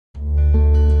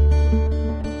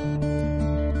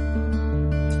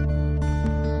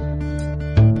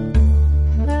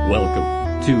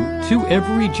Welcome to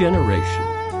Every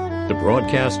Generation, the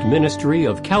broadcast ministry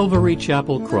of Calvary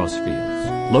Chapel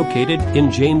Crossfields, located in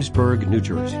Jamesburg, New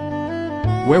Jersey,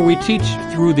 where we teach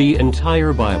through the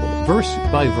entire Bible, verse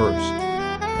by verse,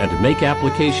 and make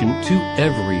application to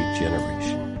every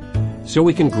generation, so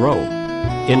we can grow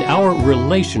in our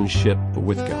relationship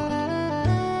with God.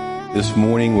 This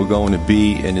morning we're going to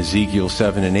be in Ezekiel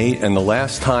 7 and 8, and the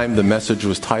last time the message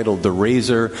was titled The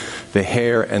Razor, the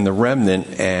Hair, and the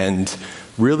Remnant, and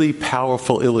really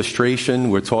powerful illustration.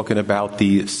 We're talking about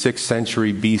the 6th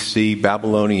century BC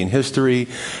Babylonian history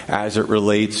as it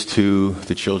relates to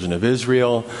the children of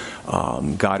Israel.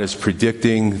 God is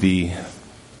predicting the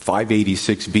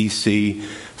 586 BC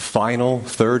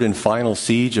third and final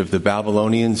siege of the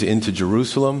Babylonians into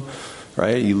Jerusalem.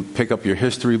 Right? You pick up your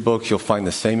history books, you'll find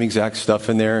the same exact stuff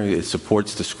in there. It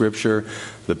supports the scripture.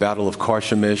 The Battle of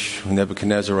Carchemish,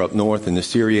 Nebuchadnezzar up north in the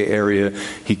Syria area.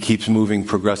 He keeps moving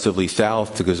progressively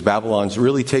south because Babylon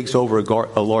really takes over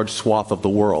a large swath of the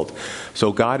world.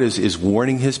 So God is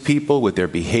warning his people with their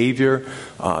behavior.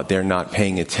 They're not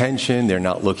paying attention. They're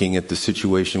not looking at the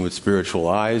situation with spiritual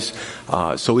eyes.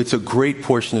 So it's a great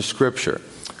portion of scripture.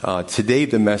 Today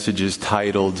the message is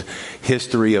titled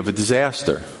History of a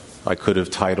Disaster. I could have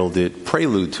titled it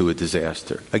Prelude to a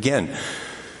Disaster. Again,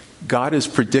 God is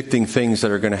predicting things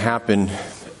that are going to happen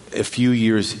a few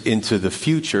years into the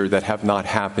future that have not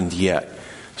happened yet.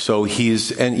 So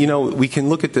we can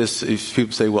look at this, if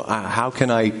people say, well, how can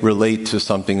I relate to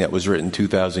something that was written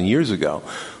 2,000 years ago?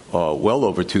 Well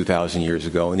over 2,000 years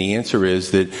ago. And the answer is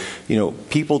that,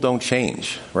 people don't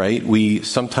change, right? We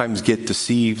sometimes get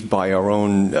deceived by our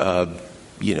own,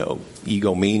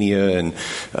 egomania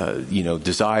and,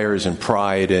 desires and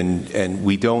pride, and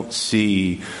we don't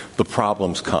see the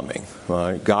problems coming.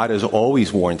 God has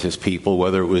always warned his people,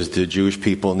 whether it was the Jewish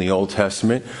people in the Old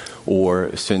Testament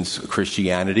or since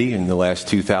Christianity in the last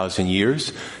 2,000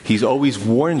 years. He's always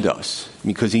warned us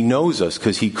because he knows us,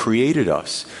 because he created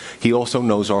us. He also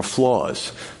knows our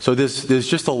flaws. So there's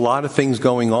just a lot of things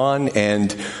going on,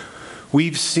 and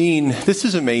we've seen, this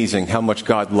is amazing how much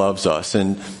God loves us.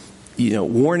 And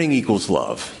warning equals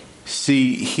love.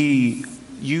 See, he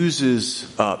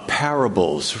uses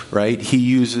parables, right? He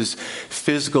uses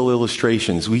physical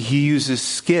illustrations. He uses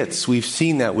skits. We've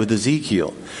seen that with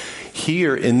Ezekiel.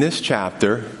 Here in this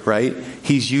chapter, right,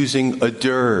 he's using a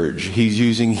dirge. He's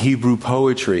using Hebrew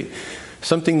poetry,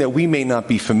 something that we may not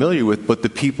be familiar with, but the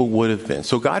people would have been.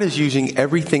 So God is using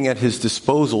everything at his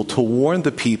disposal to warn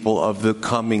the people of the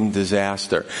coming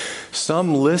disaster.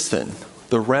 Some listen,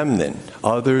 the remnant.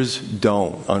 Others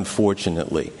don't,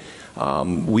 unfortunately.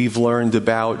 We've learned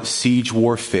about siege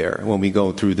warfare when we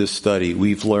go through this study.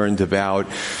 We've learned about,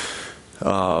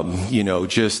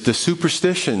 just the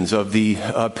superstitions of the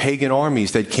pagan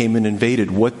armies that came and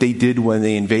invaded, what they did when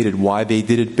they invaded, why they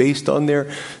did it, based on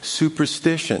their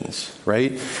superstitions,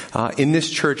 right? In this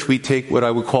church, we take what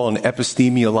I would call an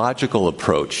epistemological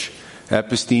approach.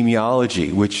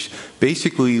 Epistemology, which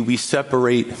basically we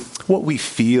separate what we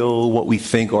feel, what we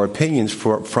think, our opinions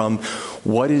from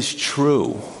what is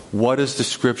true. What does the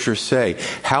scripture say?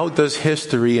 How does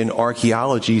history and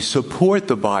archaeology support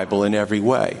the Bible in every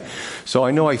way? So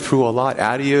I know I threw a lot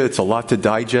at you. It's a lot to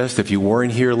digest. If you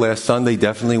weren't here last Sunday,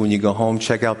 definitely when you go home,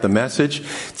 check out the message.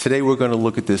 Today we're going to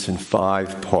look at this in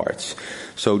 5 parts.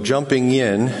 So jumping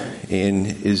in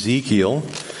Ezekiel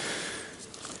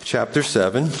chapter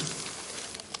 7.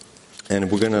 And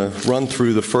we're going to run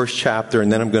through the first chapter, and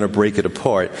then I'm going to break it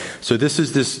apart. So this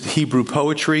is this Hebrew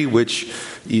poetry, which,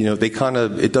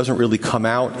 it doesn't really come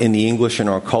out in the English in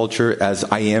our culture as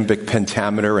iambic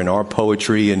pentameter, and our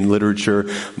poetry and literature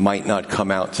might not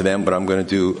come out to them, but I'm going to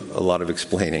do a lot of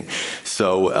explaining.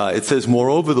 So it says,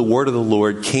 "Moreover, the word of the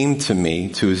Lord came to me,"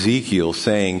 to Ezekiel,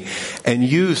 saying, "And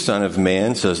you, son of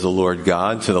man, says the Lord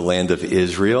God, to the land of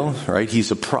Israel," right?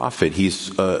 He's a prophet.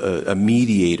 He's a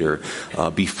mediator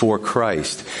before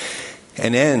Christ.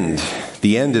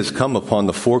 "The end has come upon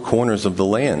the 4 corners of the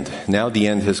land. Now the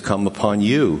end has come upon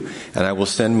you, and I will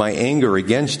send my anger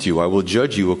against you. I will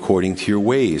judge you according to your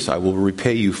ways. I will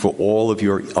repay you for all of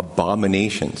your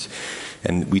abominations."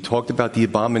 And we talked about the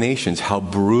abominations, how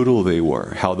brutal they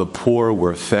were, how the poor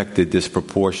were affected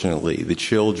disproportionately, the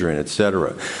children,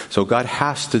 etc. So God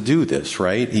has to do this,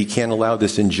 right? He can't allow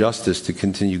this injustice to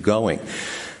continue going.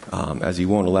 As he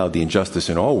won't allow the injustice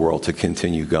in our world to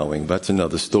continue going. That's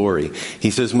another story. He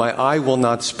says, "My eye will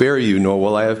not spare you, nor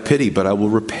will I have pity, but I will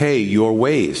repay your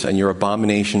ways, and your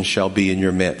abominations shall be in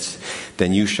your midst.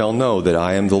 then you shall know that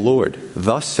I am the Lord.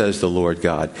 Thus says the Lord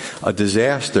God, a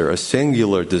disaster, a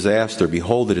singular disaster.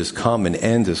 Behold, it has come, an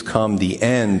end has come. The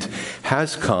end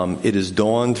has come. It is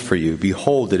dawned for you.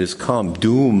 Behold, it has come.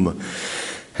 Doom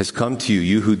has come to you,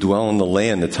 you who dwell in the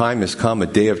land. The time has come, a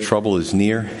day of trouble is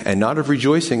near, and not of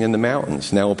rejoicing in the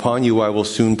mountains. Now upon you I will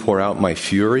soon pour out my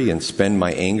fury and spend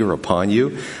my anger upon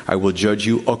you. I will judge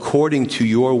you according to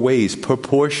your ways.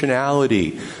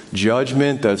 Proportionality.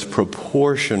 Judgment that's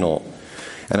proportional.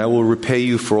 And I will repay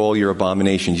you for all your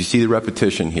abominations. You see the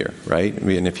repetition here, right? I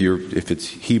mean, if it's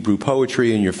Hebrew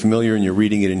poetry and you're familiar and you're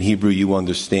reading it in Hebrew, you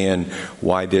understand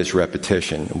why there's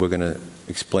repetition. We're going to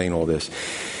explain all this.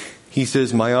 He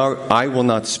says, my eye will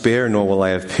not spare, nor will I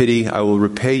have pity. I will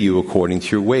repay you according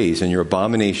to your ways, and your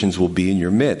abominations will be in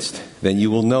your midst. Then you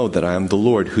will know that I am the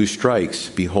Lord who strikes.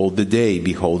 Behold the day,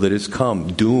 behold it has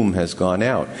come. Doom has gone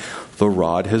out. The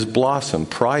rod has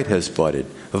blossomed. Pride has budded.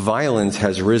 Violence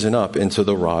has risen up into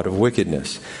the rod of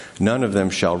wickedness. None of them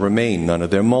shall remain, none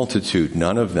of their multitude,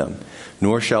 none of them.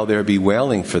 Nor shall there be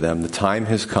wailing for them. The time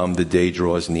has come, the day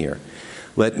draws near.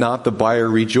 Let not the buyer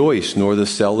rejoice, nor the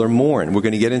seller mourn. We're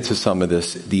going to get into some of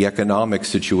this, the economic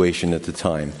situation at the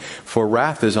time. For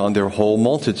wrath is on their whole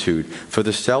multitude. For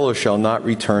the seller shall not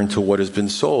return to what has been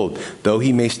sold, though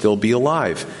he may still be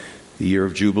alive. The year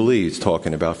of Jubilee it's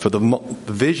talking about. For the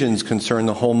visions concern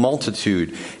the whole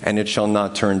multitude, and it shall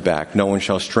not turn back. No one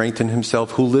shall strengthen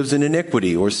himself who lives in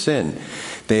iniquity or sin.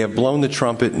 They have blown the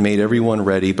trumpet and made everyone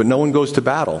ready, but no one goes to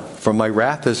battle. For my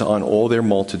wrath is on all their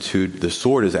multitude. The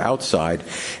sword is outside,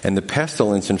 and the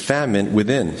pestilence and famine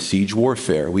within. Siege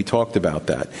warfare. We talked about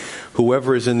that.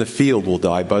 Whoever is in the field will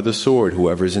die by the sword.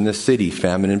 Whoever is in the city,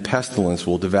 famine and pestilence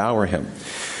will devour him.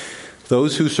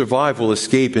 Those who survive will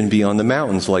escape and be on the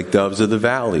mountains like doves of the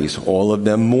valleys, all of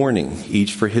them mourning,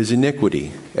 each for his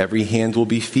iniquity. Every hand will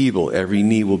be feeble, every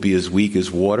knee will be as weak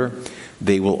as water.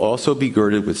 They will also be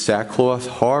girded with sackcloth.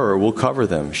 Horror will cover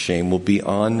them. Shame will be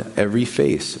on every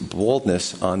face.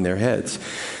 Baldness on their heads.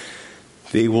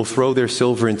 They will throw their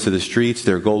silver into the streets.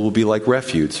 Their gold will be like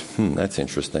refuse. That's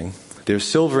interesting. Their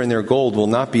silver and their gold will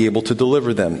not be able to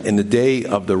deliver them. In the day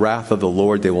of the wrath of the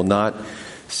Lord, they will not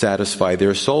satisfy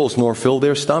their souls, nor fill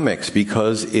their stomachs,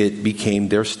 because it became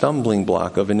their stumbling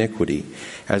block of iniquity.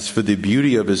 As for the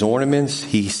beauty of his ornaments,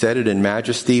 he set it in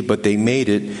majesty, but they made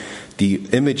it the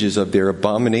images of their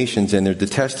abominations and their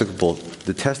detestable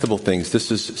things.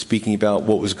 This is speaking about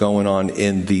what was going on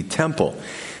in the temple.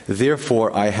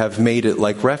 Therefore, I have made it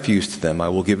like refuse to them. I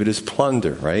will give it as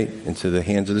plunder, right, into the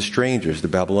hands of the strangers, the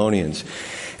Babylonians.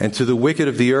 And to the wicked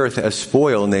of the earth as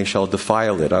spoil, and they shall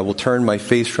defile it. I will turn my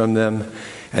face from them,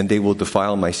 and they will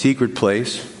defile my secret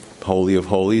place, holy of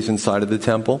holies, inside of the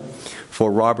temple.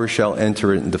 For robbers shall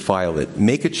enter it and defile it.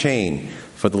 Make a chain,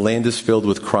 for the land is filled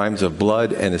with crimes of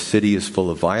blood, and the city is full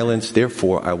of violence.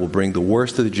 Therefore, I will bring the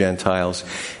worst of the Gentiles,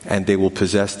 and they will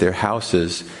possess their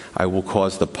houses. I will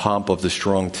cause the pomp of the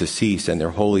strong to cease, and their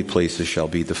holy places shall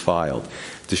be defiled.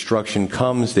 Destruction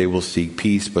comes, they will seek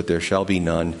peace, but there shall be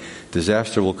none.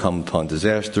 Disaster will come upon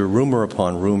disaster, rumor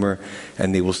upon rumor,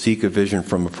 and they will seek a vision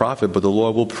from a prophet, but the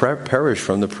Lord will perish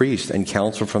from the priest and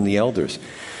counsel from the elders.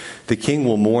 The king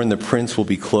will mourn, the prince will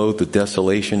be clothed with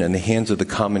desolation, and the hands of the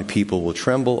common people will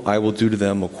tremble. I will do to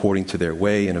them according to their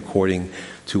way, and according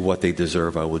to what they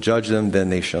deserve I will judge them. Then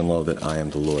they shall know that I am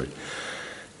the Lord.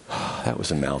 That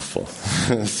was a mouthful.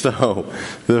 So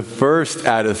the first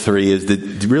out of three is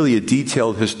really a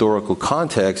detailed historical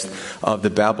context of the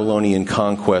Babylonian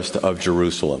conquest of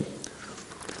Jerusalem.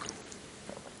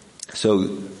 So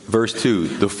verse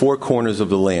 2, the four corners of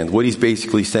the land. What he's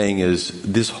basically saying is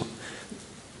this.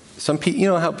 Some people, you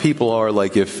know how people are,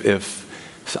 like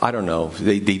if I don't know,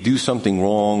 they do something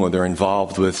wrong or they're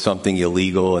involved with something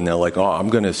illegal and they're like, oh, I'm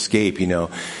going to escape,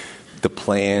 the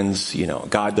plans,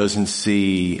 God doesn't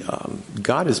see.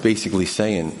 God is basically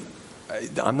saying,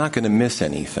 I'm not going to miss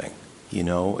anything.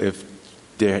 If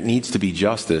there needs to be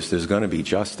justice, there's going to be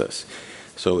justice.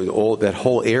 So that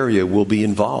whole area will be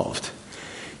involved.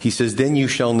 He says, then you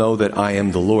shall know that I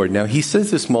am the Lord. Now, he says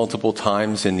this multiple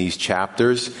times in these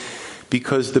chapters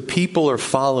because the people are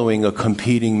following a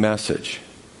competing message.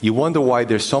 You wonder why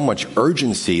there's so much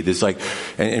urgency. There's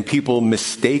and people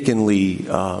mistakenly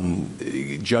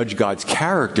judge God's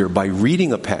character by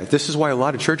reading a passage. This is why a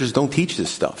lot of churches don't teach this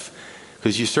stuff.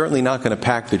 Because you're certainly not going to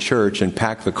pack the church and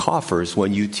pack the coffers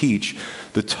when you teach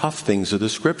the tough things of the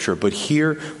Scripture. But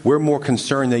here, we're more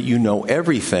concerned that you know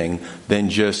everything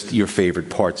than just your favorite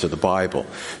parts of the Bible.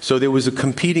 So there was a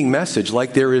competing message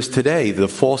like there is today. The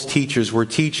false teachers were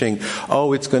teaching,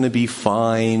 it's going to be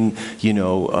fine.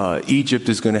 Egypt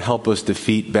is going to help us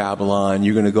defeat Babylon.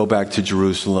 You're going to go back to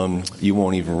Jerusalem. You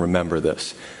won't even remember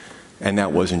this. And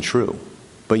that wasn't true.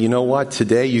 But you know what?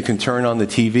 Today you can turn on the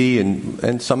TV,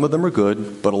 and some of them are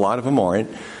good, but a lot of them aren't.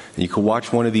 And you can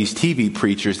watch one of these TV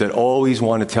preachers that always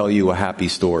want to tell you a happy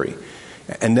story.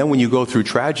 And then when you go through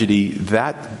tragedy,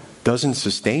 that doesn't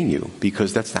sustain you,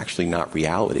 because that's actually not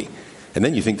reality. And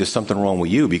then you think there's something wrong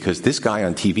with you, because this guy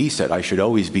on TV said I should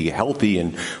always be healthy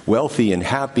and wealthy and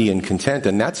happy and content,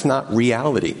 and that's not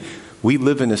reality. We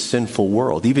live in a sinful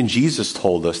world. Even Jesus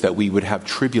told us that we would have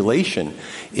tribulation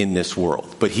in this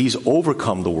world. But he's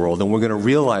overcome the world, and we're going to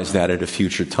realize that at a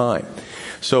future time.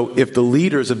 So if the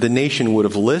leaders of the nation would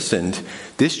have listened,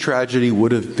 this tragedy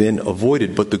would have been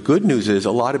avoided. But the good news is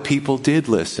a lot of people did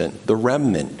listen. The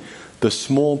remnant, the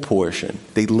small portion,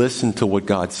 they listened to what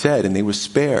God said, and they were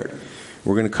spared.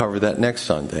 We're going to cover that next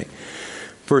Sunday.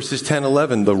 Verses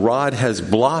 10-11, the rod has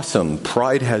blossomed,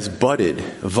 pride has budded,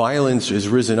 violence has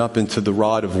risen up into the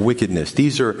rod of wickedness.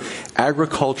 These are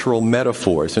agricultural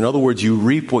metaphors. In other words, you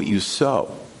reap what you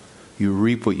sow. You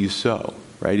reap what you sow,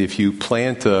 right? If you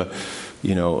plant a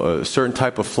certain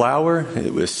type of flower,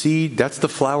 a seed, that's the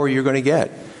flower you're going to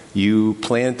get. You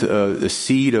plant a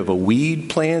seed of a weed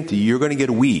plant, you're going to get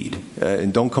a weed.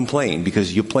 And don't complain,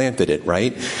 because you planted it,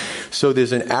 right? So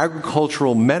there's an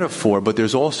agricultural metaphor, but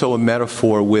there's also a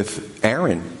metaphor with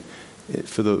Aaron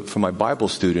for my Bible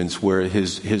students, where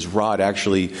his rod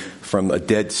actually, from a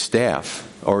dead staff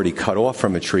already cut off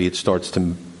from a tree, it starts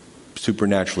to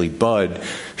supernaturally bud,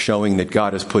 showing that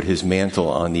God has put his mantle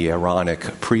on the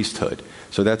Aaronic priesthood.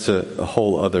 So that's a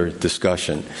whole other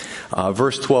discussion.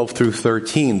 Verse 12 through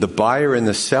 13, the buyer and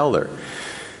the seller,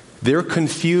 they're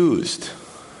confused,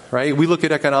 right? We look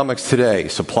at economics today,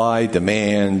 supply,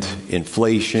 demand,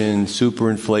 inflation,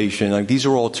 superinflation. Like, these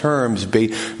are all terms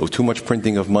too much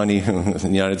printing of money in the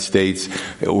United States.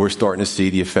 We're starting to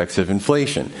see the effects of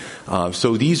inflation.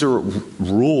 So these are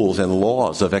rules and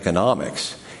laws of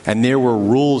economics. And there were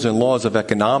rules and laws of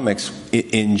economics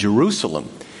in Jerusalem.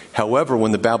 However,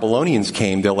 when the Babylonians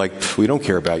came, they're like, we don't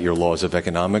care about your laws of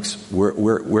economics.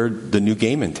 We're the new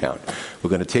game in town. We're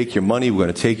going to take your money. We're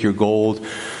going to take your gold.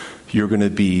 You're going to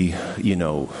be,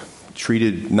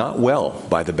 treated not well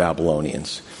by the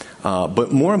Babylonians.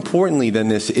 But more importantly than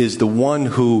this is the one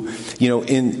who,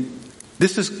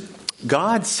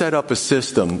 God set up a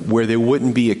system where there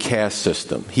wouldn't be a caste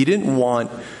system. He didn't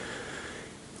want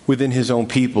within his own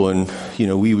people, and,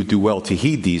 we would do well to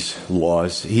heed these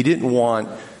laws. He didn't want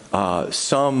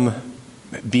some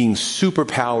being super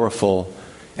powerful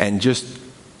and just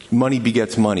money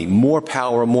begets money. More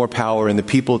power, and the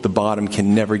people at the bottom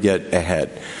can never get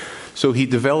ahead. So he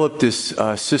developed this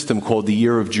system called the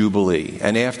Year of Jubilee.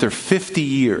 And after 50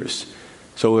 years,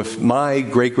 so if my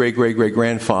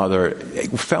great-great-great-great-grandfather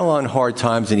fell on hard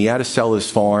times and he had to sell his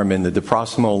farm in the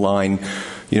DeProsimo line,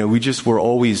 we just were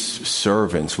always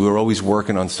servants. We were always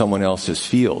working on someone else's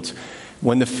fields.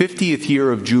 When the 50th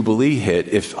year of Jubilee hit,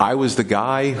 if I was the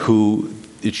guy who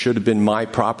it should have been my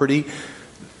property,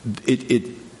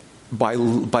 it by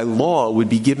law would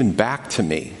be given back to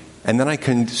me. And then I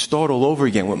can start all over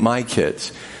again with my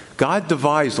kids. God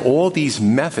devised all these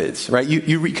methods, right?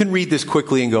 You can read this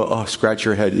quickly and go, oh, scratch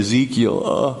your head. Ezekiel,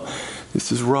 oh,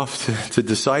 this is rough to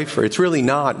decipher. It's really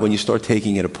not when you start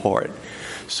taking it apart.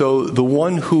 So the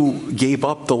one who gave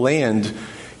up the land,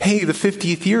 hey, the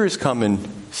 50th year is coming.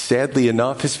 Sadly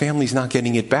enough, his family's not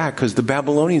getting it back because the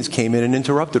Babylonians came in and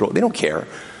interrupted all. They don't care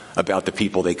about the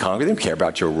people they conquer. They don't care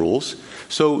about your rules.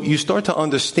 So you start to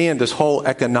understand this whole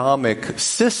economic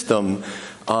system,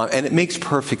 and it makes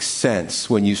perfect sense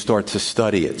when you start to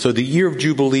study it. So the year of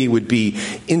Jubilee would be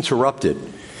interrupted.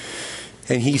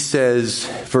 And he says,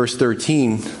 verse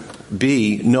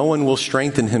 13b, no one will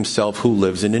strengthen himself who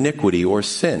lives in iniquity or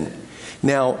sin.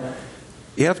 Now,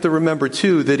 you have to remember,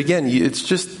 too, that, again, it's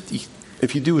just,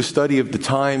 if you do a study of the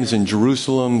times in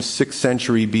Jerusalem, 6th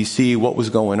century BC, what was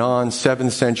going on,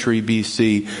 7th century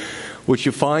BC, what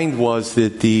you find was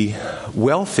that the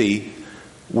wealthy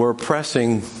were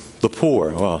oppressing the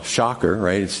poor. Well, shocker,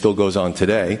 right? It still goes on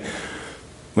today.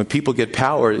 When people get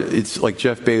power, it's like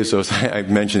Jeff Bezos, I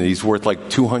mentioned he's worth like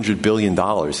 $200 billion,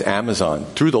 Amazon.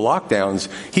 Through the lockdowns,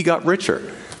 he got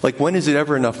richer. Like, when is it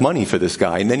ever enough money for this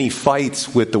guy? And then he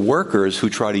fights with the workers who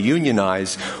try to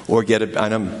unionize or get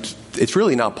it's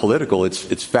really not political,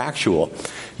 it's factual.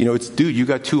 Dude, you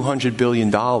got $200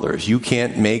 billion. You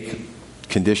can't make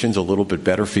conditions a little bit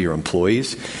better for your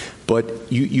employees.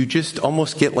 But you just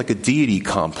almost get like a deity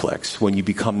complex when you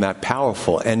become that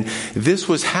powerful. And this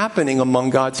was happening among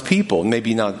God's people.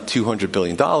 Maybe not $200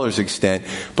 billion extent,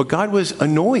 but God was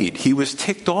annoyed. He was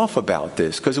ticked off about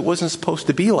this because it wasn't supposed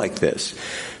to be like this.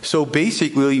 So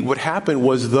basically what happened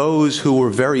was those who were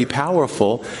very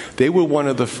powerful, they were one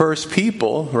of the first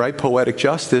people, right, poetic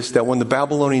justice, that when the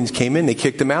Babylonians came in, they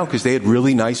kicked them out because they had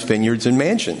really nice vineyards and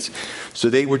mansions. So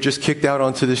they were just kicked out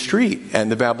onto the street,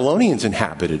 and the Babylonians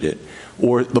inhabited it.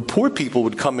 Or the poor people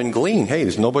would come and glean. Hey,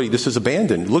 there's nobody, this is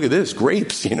abandoned. Look at this,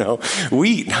 grapes,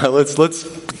 wheat.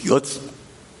 Let's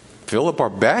fill up our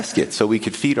basket so we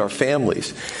could feed our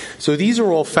families. So these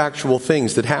are all factual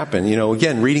things that happen.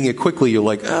 Again, reading it quickly, you're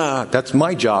like, that's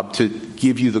my job to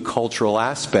give you the cultural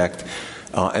aspect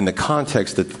and the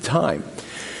context at the time.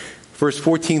 Verse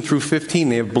 14 through 15,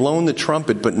 they have blown the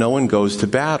trumpet, but no one goes to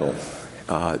battle.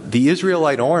 The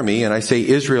Israelite army, and I say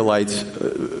Israelites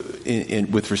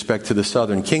with respect to the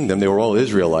southern kingdom, they were all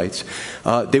Israelites,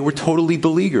 they were totally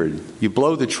beleaguered. You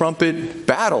blow the trumpet,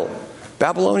 battle.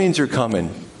 Babylonians are coming.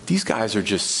 These guys are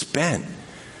just spent.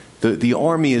 The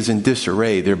army is in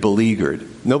disarray. They're beleaguered.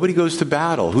 Nobody goes to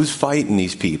battle. Who's fighting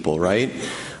these people, right?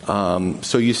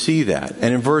 So you see that.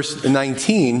 And in verse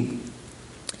 19,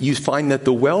 you find that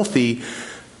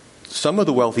some of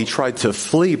the wealthy tried to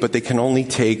flee, but they can only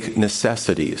take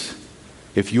necessities.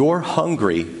 If you're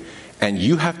hungry and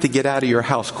you have to get out of your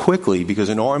house quickly because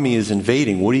an army is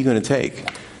invading, what are you going to take?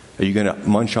 Are you going to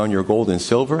munch on your gold and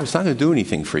silver? It's not going to do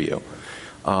anything for you.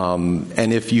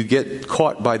 And if you get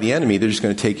caught by the enemy, they're just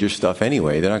going to take your stuff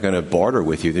anyway. They're not going to barter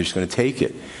with you. They're just going to take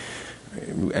it.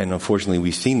 And unfortunately,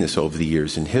 we've seen this over the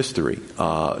years in history.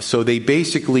 So they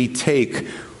basically take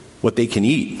what they can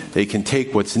eat. They can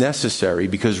take what's necessary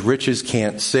because riches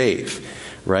can't save,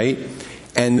 right?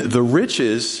 And the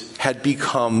riches had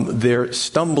become their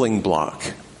stumbling block.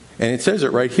 And it says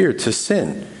it right here, to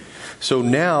sin. So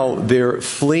now they're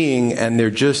fleeing and they're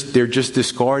just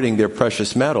discarding their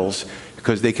precious metals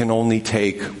because they can only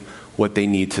take what they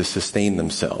need to sustain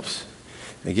themselves.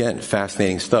 Again,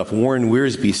 fascinating stuff. Warren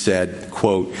Wiersbe said,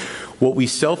 quote, "What we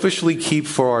selfishly keep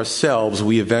for ourselves,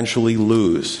 we eventually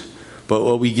lose. But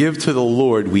what we give to the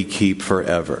Lord, we keep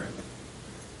forever."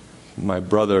 My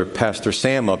brother, Pastor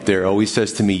Sam up there, always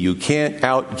says to me, you can't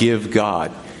outgive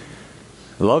God.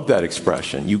 I love that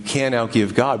expression. You can't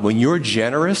outgive God. When you're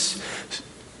generous,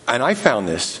 and I found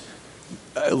this,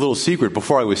 a little secret,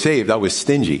 before I was saved, I was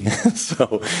stingy.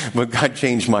 But God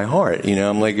changed my heart.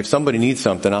 I'm like, if somebody needs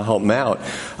something, I'll help them out.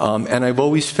 And I've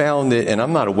always found that, and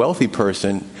I'm not a wealthy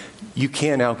person, you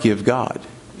can't outgive God.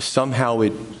 Somehow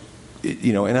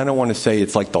and I don't want to say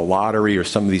it's like the lottery or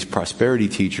some of these prosperity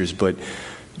teachers, but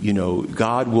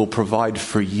God will provide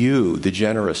for you, the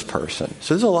generous person.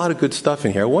 So there's a lot of good stuff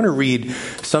in here. I want to read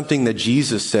something that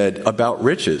Jesus said about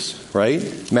riches, right?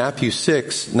 Matthew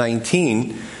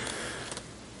 6:19.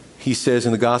 He says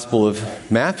in the Gospel of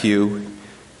Matthew,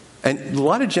 and a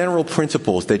lot of general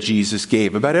principles that Jesus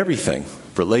gave about everything.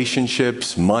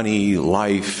 Relationships, money,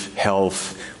 life,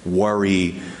 health,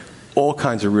 worry, all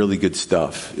kinds of really good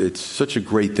stuff. It's such a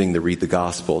great thing to read the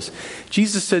Gospels.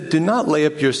 Jesus said, "Do not lay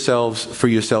up for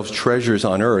yourselves treasures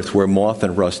on earth where moth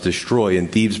and rust destroy and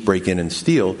thieves break in and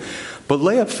steal, but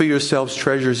lay up for yourselves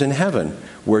treasures in heaven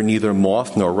where neither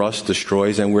moth nor rust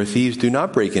destroys and where thieves do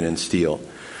not break in and steal.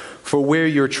 For where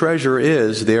your treasure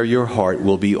is, there your heart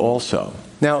will be also."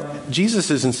 Now, Jesus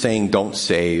isn't saying don't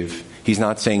save. He's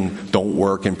not saying don't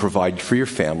work and provide for your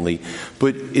family,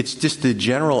 but it's just the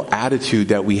general attitude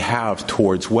that we have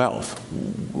towards wealth.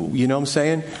 You know what I'm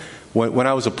saying? When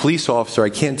I was a police officer, I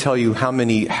can't tell you how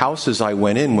many houses I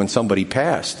went in when somebody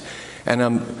passed.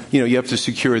 And you have to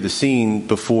secure the scene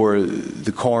before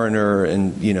the coroner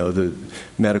and, the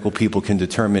medical people can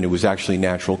determine it was actually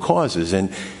natural causes. And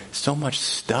so much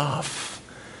stuff,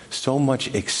 so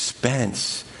much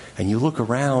expense. And you look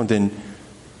around and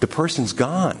the person's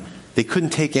gone. They couldn't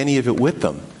take any of it with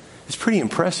them. It's pretty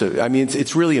impressive. I mean,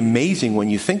 it's really amazing when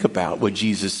you think about what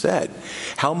Jesus said.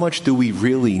 How much do we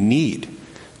really need?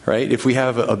 Right? If we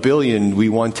have $1 billion, we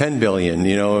want 10 billion.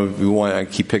 I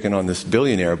keep picking on this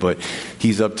billionaire, but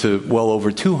he's up to well over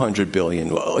 200 billion.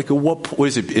 Like, what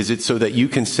is it? Is it so that you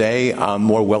can say I'm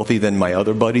more wealthy than my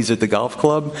other buddies at the golf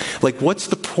club? Like, what's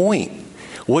the point?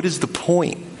 What is the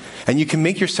point? And you can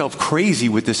make yourself crazy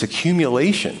with this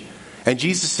accumulation. And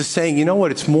Jesus is saying, you know what?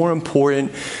 It's more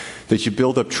important that you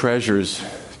build up treasures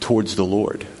towards the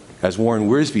Lord. as Warren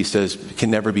Wiersbe says,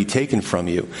 can never be taken from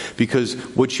you. Because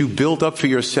what you build up for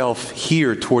yourself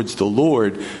here towards the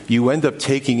Lord, you end up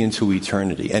taking into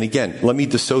eternity. And again, let me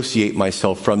dissociate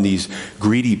myself from these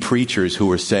greedy preachers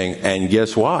who are saying, and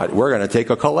guess what? We're going to take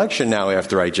a collection now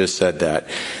after I just said that.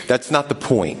 That's not the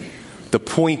point. The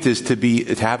point is to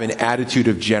have an attitude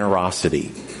of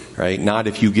generosity, right? Not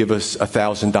if you give us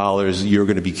 $1,000, you're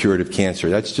going to be cured of cancer.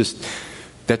 That's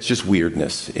just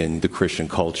weirdness in the Christian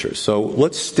culture. So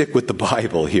let's stick with the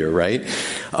Bible here, right?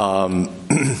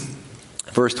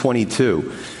 Verse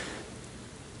 22.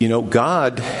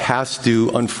 God has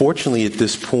to, unfortunately at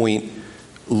this point,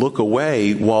 look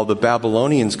away while the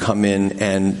Babylonians come in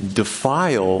and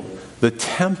defile the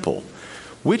temple,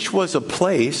 which was a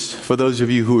place, for those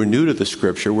of you who are new to the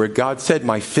scripture, where God said,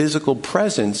 my physical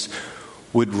presence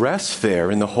would rest there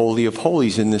in the Holy of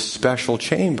Holies, in this special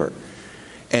chamber.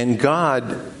 And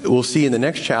God, we'll see in the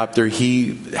next chapter,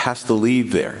 he has to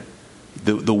leave there.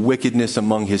 The wickedness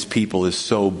among his people is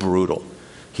so brutal.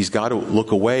 He's got to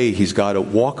look away. He's got to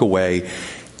walk away.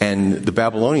 And the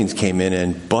Babylonians came in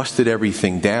and busted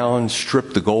everything down,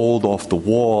 stripped the gold off the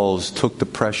walls, took the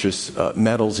precious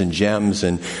metals and gems,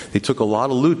 and they took a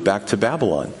lot of loot back to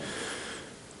Babylon.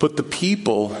 But the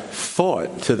people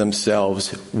thought to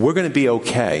themselves, we're going to be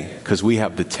okay because we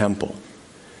have the temple.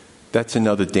 That's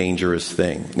another dangerous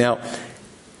thing. Now,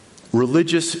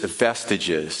 religious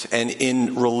vestiges, and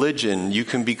in religion, you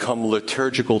can become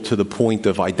liturgical to the point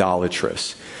of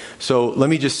idolatrous. So let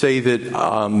me just say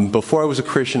that before I was a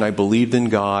Christian, I believed in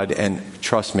God, and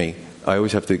trust me, I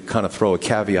always have to kind of throw a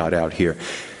caveat out here.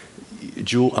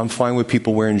 I'm fine with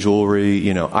people wearing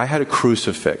jewelry. I had a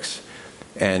crucifix,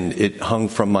 and it hung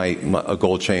from a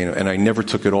gold chain, and I never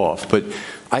took it off. But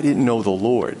I didn't know the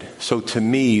Lord. So to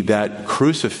me, that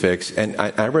crucifix, and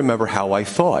I remember how I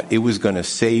thought it was going to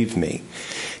save me.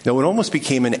 Now, it almost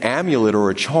became an amulet or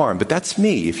a charm, but that's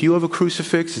me. If you have a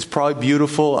crucifix, it's probably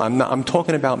beautiful. I'm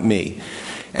talking about me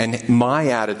and my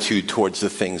attitude towards the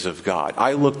things of God.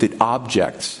 I looked at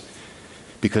objects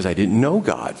because I didn't know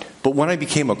God. But when I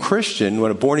became a Christian,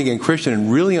 when a born-again Christian,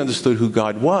 and really understood who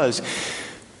God was,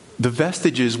 the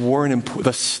vestiges weren't important.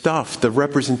 The stuff, the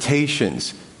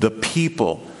representations, the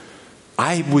people.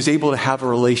 I was able to have a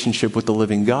relationship with the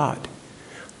living God.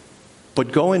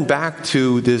 But going back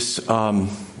to this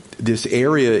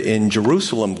area in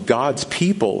Jerusalem, God's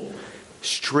people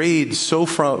strayed so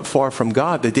far from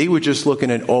God that they were just looking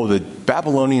at, the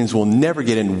Babylonians will never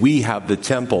get in. We have the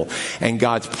temple, and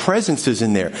God's presence is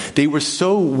in there. They were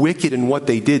so wicked in what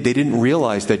they did, they didn't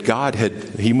realize that God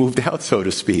he moved out, so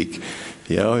to speak.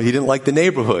 He didn't like the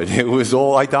neighborhood. It was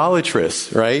all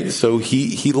idolatrous, right? So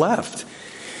he left,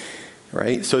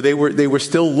 right? So they were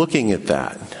still looking at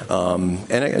that.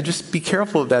 And I just be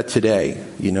careful of that today.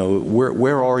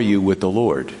 Where are you with the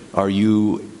Lord? Are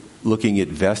you looking at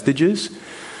vestiges,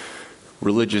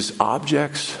 religious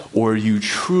objects, or you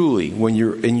truly, when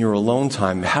you're in your alone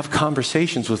time, have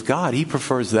conversations with God? He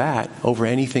prefers that over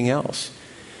anything else.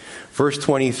 Verse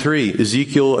 23,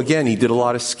 Ezekiel, again, he did a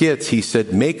lot of skits. He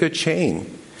said, make a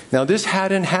chain. Now, this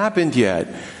hadn't happened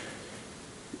yet.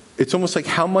 It's almost like,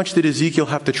 how much did Ezekiel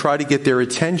have to try to get their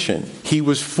attention? He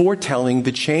was foretelling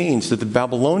the chains that the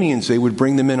Babylonians, they would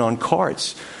bring them in on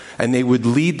carts, and they would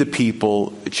lead the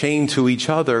people chained to each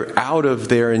other out of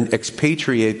there and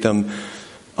expatriate them,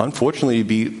 unfortunately, to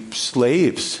be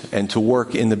slaves and to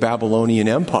work in the Babylonian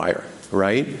Empire,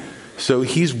 right? So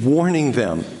he's warning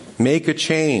them. Make a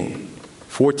chain,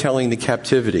 foretelling the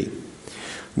captivity.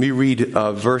 Let me read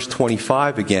verse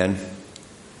 25 again.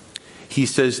 He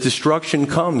says, destruction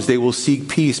comes, they will seek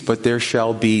peace, but there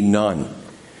shall be none.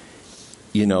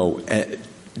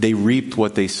 They reaped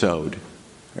what they sowed,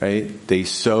 right? They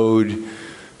sowed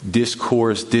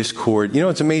discord.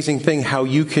 It's an amazing thing how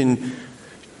you can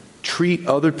treat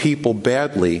other people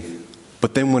badly,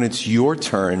 but then when it's your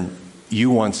turn, you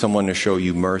want someone to show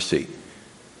you mercy.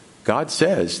 God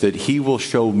says that he will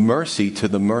show mercy to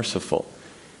the merciful.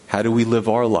 How do we live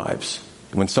our lives?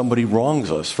 When somebody wrongs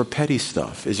us for petty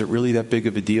stuff, is it really that big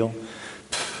of a deal?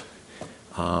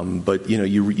 But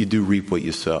you do reap what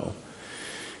you sow.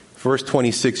 Verse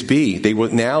 26b,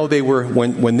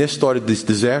 when this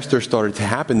disaster started to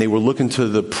happen, they were looking to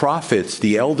the prophets,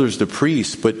 the elders, the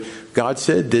priests, but God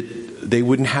said that they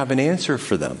wouldn't have an answer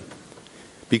for them.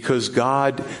 Because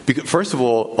first of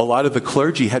all, a lot of the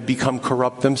clergy had become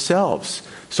corrupt themselves.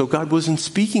 So God wasn't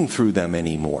speaking through them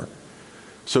anymore.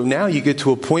 So now you get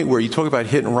to a point where you talk about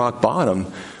hitting rock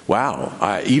bottom.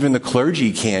 Wow, even the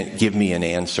clergy can't give me an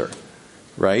answer,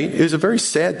 right? It was a very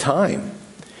sad time.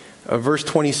 Verse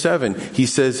 27, he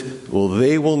says, well,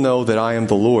 they will know that I am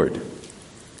the Lord.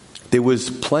 There was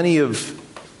plenty of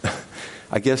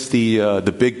I guess the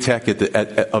big tech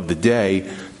of the day,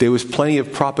 there was plenty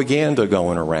of propaganda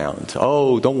going around.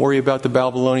 Oh, don't worry about the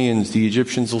Babylonians. The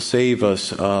Egyptians will save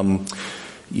us.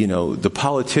 The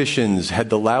politicians had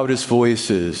the loudest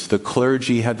voices. The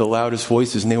clergy had the loudest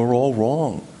voices, and they were all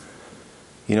wrong.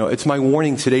 It's my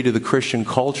warning today to the Christian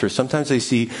culture. Sometimes I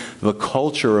see the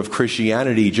culture of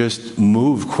Christianity just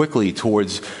move quickly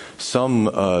towards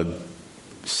some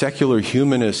secular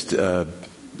humanist,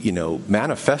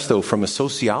 manifesto from a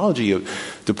sociology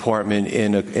department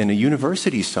in a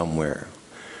university somewhere.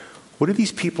 What are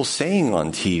these people saying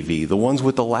on TV? The ones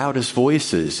with the loudest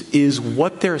voices. Is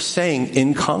what they're saying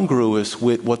incongruous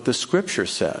with what the Scripture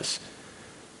says?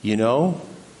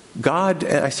 God,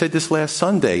 and I said this last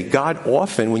Sunday, God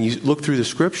often, when you look through the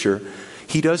Scripture,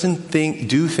 He doesn't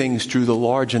do things through the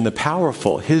large and the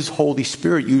powerful. His Holy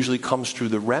Spirit usually comes through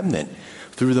the remnant,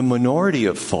 through the minority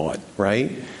of thought,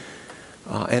 right?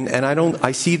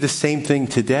 I see the same thing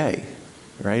today,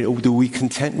 right? Do we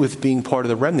content with being part of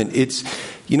the remnant? It's,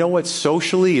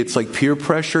 socially, it's like peer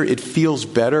pressure. It feels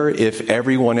better if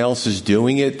everyone else is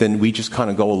doing it, then we just kind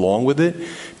of go along with it.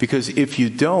 Because if you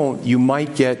don't, you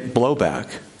might get blowback,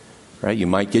 right? You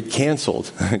might get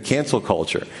canceled, cancel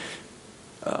culture.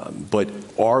 But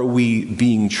are we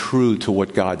being true to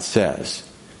what God says?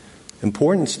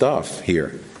 Important stuff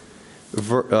here.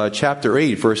 Chapter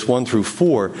 8, verse 1 through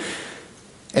 4.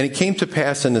 And it came to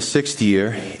pass in the 6th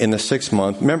year, in the 6th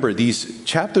month. Remember, these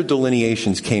chapter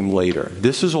delineations came later.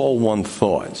 This is all one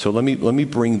thought. So let me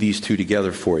bring these two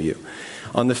together for you.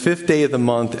 On the 5th day of the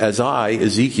month, as I,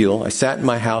 Ezekiel, I sat in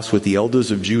my house with the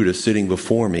elders of Judah sitting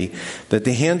before me, that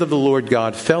the hand of the Lord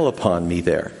God fell upon me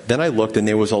there. Then I looked, and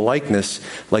there was a likeness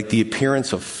like the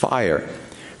appearance of fire,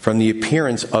 from the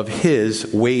appearance of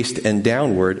his waist and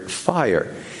downward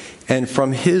fire, and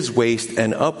from his waist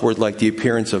and upward like the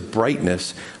appearance of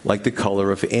brightness, like the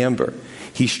color of amber.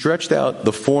 He stretched out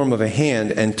the form of a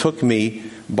hand and took me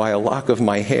by a lock of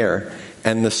my hair,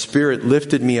 and the Spirit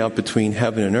lifted me up between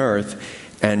heaven and earth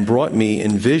and brought me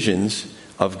in visions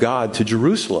of God to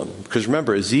Jerusalem. Because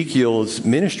remember, Ezekiel's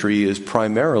ministry is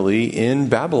primarily in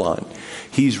Babylon.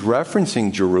 He's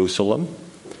referencing Jerusalem,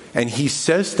 and he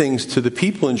says things to the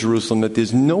people in Jerusalem that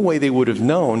there's no way they would have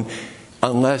known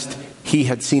unless he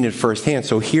had seen it firsthand.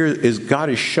 So here is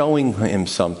God is showing him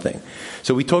something.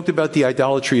 So we talked about the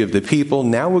idolatry of the people.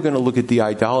 Now we're going to look at the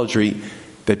idolatry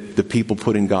that the people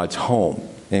put in God's home.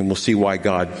 And we'll see why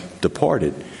God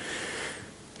departed.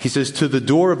 He says, to the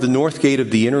door of the north gate of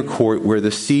the inner court where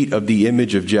the seat of the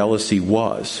image of jealousy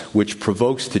was, which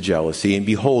provokes to jealousy. And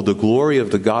behold, the glory of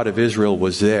the God of Israel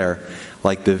was there,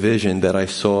 like the vision that I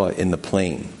saw in the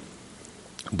plain.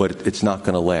 But it's not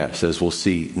going to last, as we'll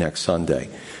see next Sunday.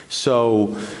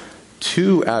 So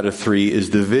 2 out of 3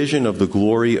 is the vision of the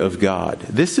glory of God.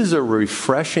 This is a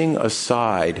refreshing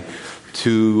aside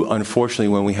to, unfortunately,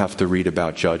 when we have to read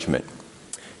about judgment.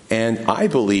 And I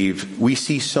believe we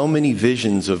see so many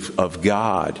visions of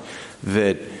God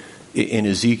that in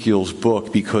Ezekiel's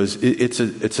book, because it's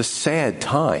a sad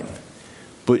time.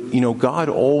 But, God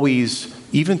always,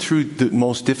 even through the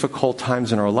most difficult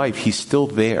times in our life, He's still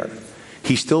there.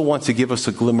 He still wants to give us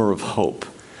a glimmer of hope.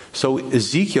 So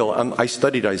Ezekiel, I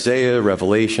studied Isaiah,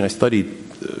 Revelation. I studied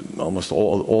almost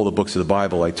all the books of the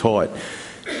Bible I taught.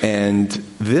 And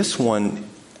this one,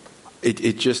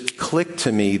 it just clicked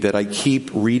to me that I keep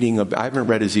reading. I haven't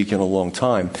read Ezekiel in a long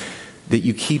time. That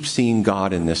you keep seeing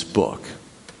God in this book.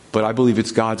 But I believe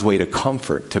it's God's way to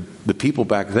comfort to the people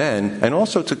back then and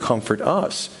also to comfort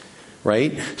us.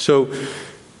 Right? So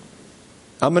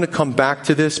I'm going to come back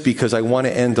to this because I want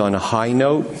to end on a high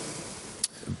note.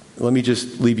 Let me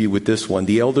just leave you with this one.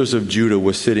 The elders of Judah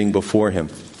were sitting before him.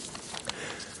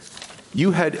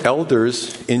 You had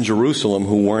elders in Jerusalem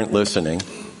who weren't listening.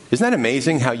 Isn't that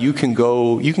amazing how you can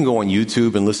go on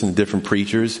YouTube and listen to different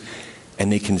preachers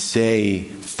and they can say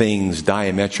things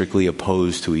diametrically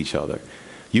opposed to each other?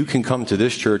 You can come to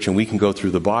this church and we can go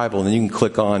through the Bible, and then you can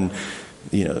click on,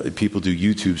 people do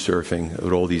YouTube surfing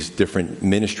with all these different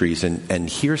ministries and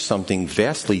hear something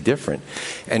vastly different.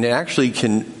 And it actually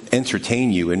can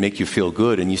entertain you and make you feel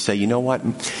good. And you say, you know what?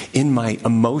 In my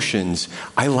emotions,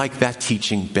 I like that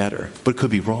teaching better, but it could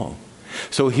be wrong.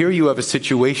 So here you have a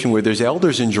situation where there's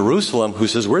elders in Jerusalem who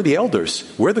says, we're the elders,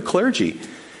 we're the clergy.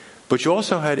 But you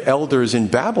also had elders in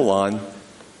Babylon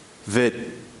that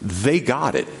they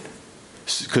got it.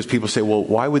 Because people say, well,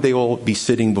 why would they all be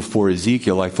sitting before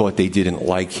Ezekiel? I thought they didn't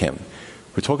like him.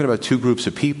 We're talking about 2 groups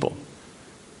of people.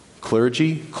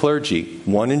 Clergy.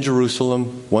 One in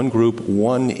Jerusalem, one group,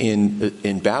 one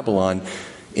in Babylon.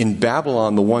 In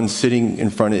Babylon, the one sitting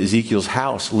in front of Ezekiel's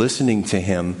house, listening to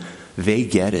him, they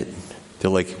get it.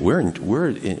 They're like, we're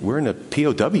in a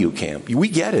POW camp. We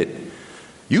get it.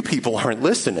 You people aren't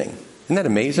listening. Isn't that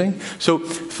amazing? So,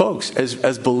 folks,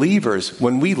 as believers,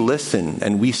 when we listen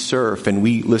and we surf and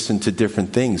we listen to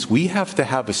different things, we have to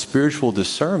have a spiritual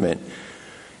discernment,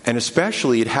 and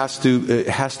especially it has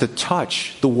to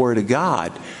touch the Word of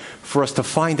God for us to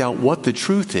find out what the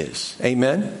truth is.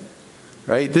 Amen?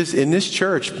 Right? In this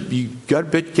church, you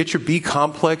got to get your B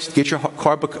complex, get your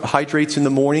carbohydrates in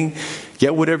the morning,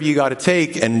 get whatever you got to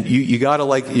take, and you got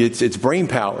to it's brain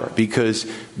power,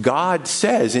 because God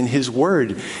says in His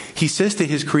Word, He says to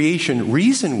His creation,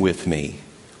 reason with me.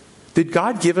 Did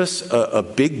God give us a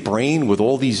big brain with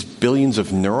all these billions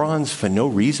of neurons for no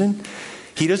reason?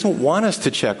 He doesn't want us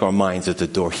to check our minds at the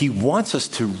door. He wants us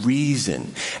to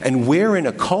reason. And we're in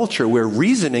a culture where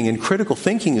reasoning and critical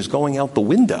thinking is going out the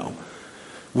window.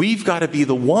 We've got to be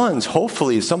the ones,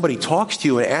 hopefully, if somebody talks to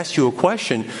you and asks you a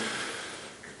question,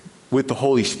 with the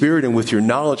Holy Spirit and with your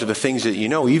knowledge of the things that you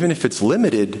know, even if it's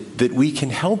limited, that we can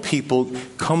help people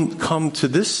come to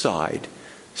this side.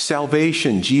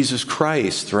 Salvation, Jesus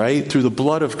Christ, right? Through the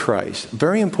blood of Christ.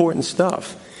 Very important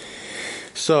stuff.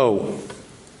 So,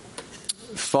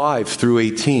 5 through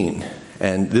 18,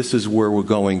 and this is where we're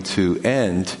going to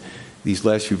end these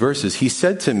last few verses. He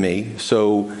said to me,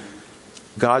 so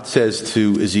God says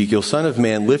to Ezekiel, son of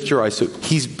man, lift your eyes. So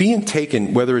he's being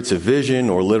taken, whether it's a vision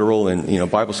or literal,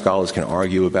 and Bible scholars can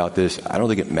argue about this. I don't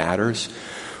think it matters.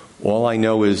 All I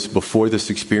know is before this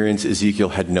experience, Ezekiel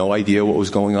had no idea what was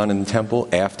going on in the temple.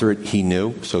 After it, he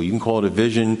knew. So you can call it a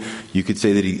vision. You could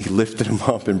say that he lifted him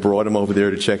up and brought him over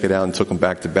there to check it out and took him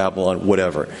back to Babylon,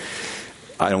 whatever.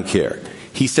 I don't care.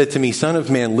 He said to me, son of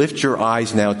man, lift your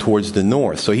eyes now towards the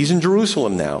north. So he's in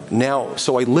Jerusalem now.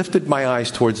 So I lifted my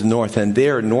eyes towards the north, and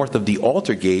there, north of the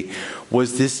altar gate,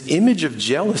 was this image of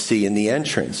jealousy in the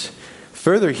entrance.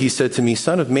 Further, he said to me,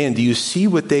 son of man, do you see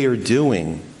what they are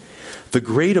doing? The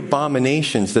great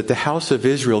abominations that the house of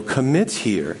Israel commits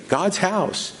here, God's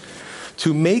house,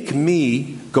 to make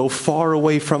me go far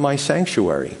away from my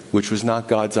sanctuary, which was not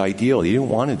God's ideal. He didn't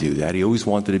want to do that. He always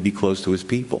wanted to be close to his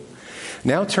people.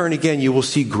 Now turn again, you will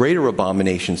see greater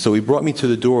abominations. So he brought me to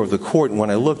the door of the court, and when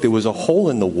I looked, there was a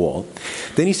hole in the wall.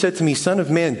 Then he said to me, son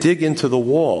of man, dig into the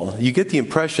wall. You get the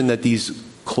impression that these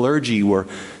clergy were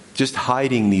just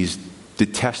hiding these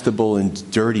detestable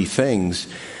and dirty things.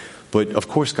 But of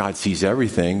course God sees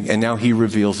everything, and now he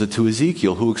reveals it to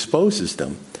Ezekiel, who exposes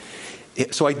them.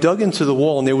 So I dug into the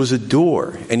wall, and there was a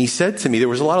door. And he said to me, there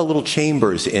was a lot of little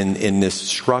chambers in this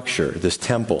structure, this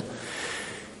temple.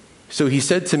 So he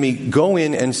said to me, go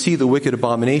in and see the wicked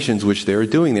abominations which they are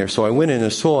doing there. So I went in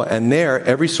and saw, and there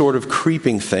every sort of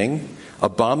creeping thing,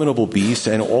 abominable beast,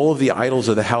 and all of the idols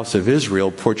of the house of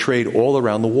Israel portrayed all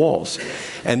around the walls.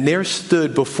 And there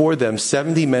stood before them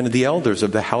 70 men of the elders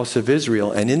of the house of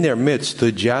Israel, and in their midst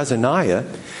stood Jazaniah,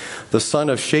 the son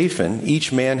of Shaphan.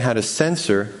 Each man had a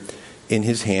censer in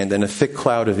his hand, and a thick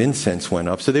cloud of incense went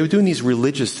up. So they were doing these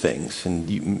religious things,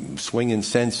 and swinging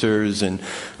censers, and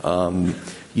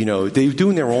they were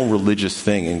doing their own religious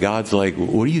thing. And God's like,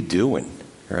 what are you doing?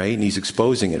 Right? And he's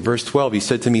exposing it. Verse 12, he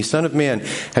said to me, son of man,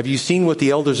 have you seen what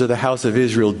the elders of the house of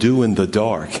Israel do in the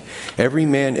dark? Every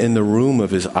man in the room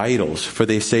of his idols. For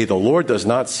they say, the Lord does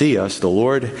not see us. The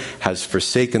Lord has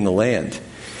forsaken the land.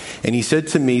 And he said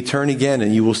to me, turn again,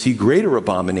 and you will see greater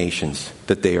abominations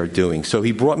that they are doing. So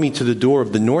he brought me to the door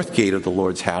of the north gate of the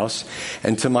Lord's house.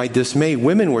 And to my dismay,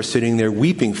 women were sitting there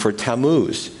weeping for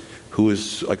Tammuz, who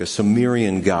is like a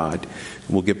Sumerian god.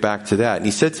 We'll get back to that. And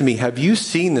he said to me, have you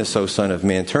seen this, O son of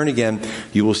man? Turn again,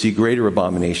 you will see greater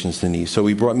abominations than these. So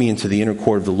he brought me into the inner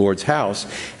court of the Lord's house.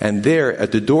 And there,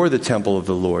 at the door of the temple of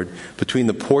the Lord, between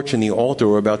the porch and the altar,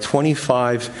 were about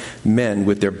 25 men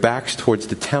with their backs towards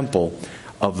the temple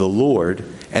of the Lord,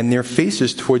 and their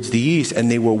faces towards the east, and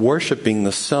they were worshiping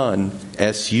the sun,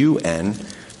 S-U-N,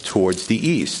 towards the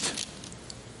east.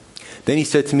 Then he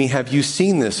said to me, have you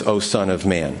seen this, O son of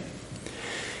man?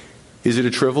 Is it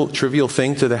a trivial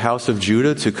thing to the house of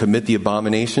Judah to commit the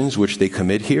abominations which they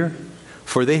commit here?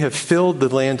 For they have filled the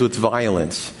land with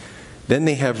violence. Then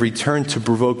they have returned to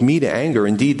provoke me to anger.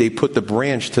 Indeed, they put the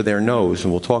branch to their nose,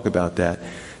 and we'll talk about that.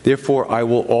 Therefore, I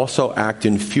will also act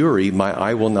in fury. My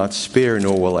eye will not spare,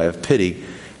 nor will I have pity.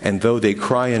 And though they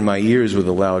cry in my ears with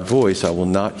a loud voice, I will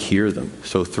not hear them.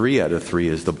 So 3 out of 3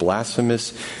 is the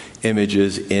blasphemous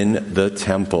images in the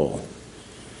temple.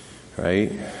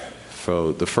 Right?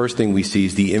 So the first thing we see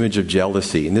is the image of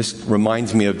jealousy. And this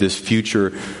reminds me of this future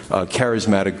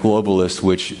charismatic globalist,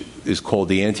 which is called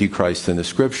the Antichrist in the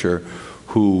scripture,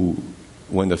 who,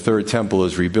 when the third temple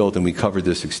is rebuilt, and we covered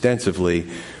this extensively,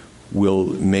 will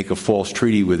make a false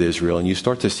treaty with Israel. And you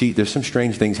start to see there's some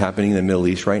strange things happening in the Middle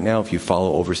East right now if you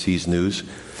follow overseas news.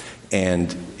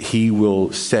 And he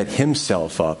will set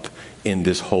himself up in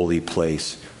this holy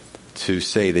place to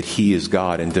say that he is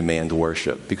God and demand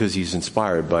worship because he's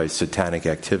inspired by satanic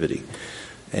activity.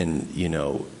 And,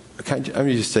 let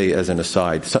me just say as an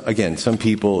aside, some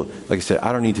people, like I said,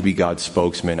 I don't need to be God's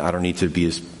spokesman. I don't need to be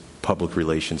his public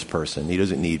relations person. He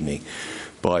doesn't need me.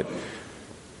 But,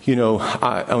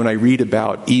 when I read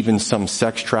about even some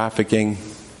sex trafficking,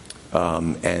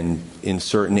 and in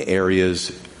certain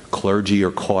areas, clergy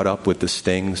are caught up with the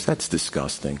stings, that's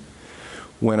disgusting.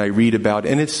 When I read about,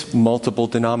 and it's multiple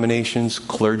denominations,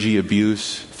 clergy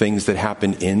abuse, things that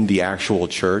happen in the actual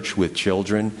church with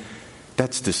children,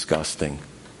 that's disgusting.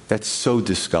 That's so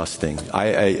disgusting.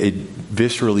 It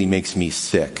viscerally makes me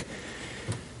sick.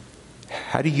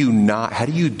 How do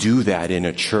you do that in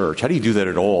a church? How do you do that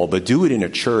at all? But do it in a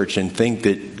church and think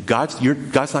that God's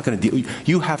not going to deal.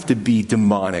 You have to be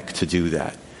demonic to do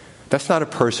that. That's not a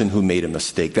person who made a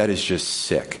mistake. That is just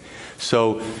sick.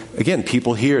 So, again,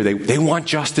 people here, they want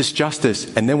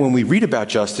justice. And then when we read about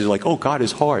justice, like, oh, God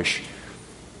is harsh.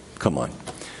 Come on.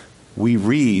 We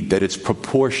read that it's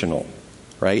proportional,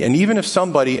 right? And even if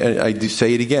somebody, I do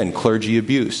say it again, clergy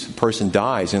abuse, a person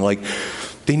dies, and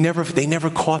they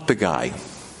never caught the guy.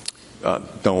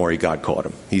 Don't worry, God caught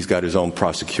him. He's got his own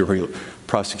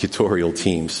prosecutorial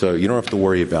team, so you don't have to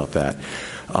worry about that.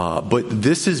 But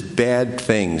this is bad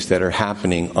things that are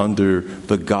happening under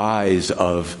the guise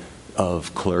of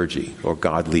clergy or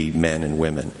godly men and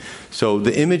women. So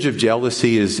the image of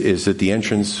jealousy is at the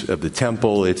entrance of the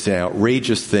temple. It's an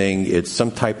outrageous thing. It's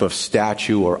some type of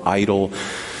statue or idol.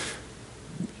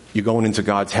 You're going into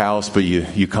God's house, but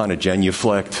you kind of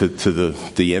genuflect to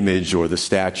the image or the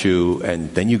statue,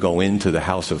 and then you go into the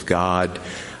house of God.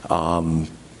 And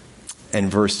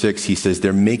verse 6, he says,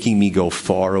 they're making me go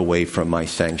far away from my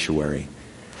sanctuary.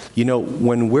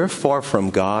 When we're far from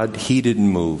God, he didn't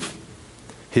move.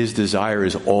 His desire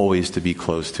is always to be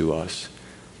close to us.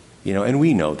 And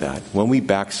we know that. When we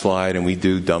backslide and we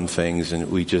do dumb things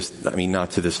and we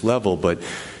not to this level, but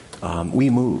we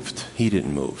moved. He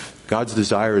didn't move. God's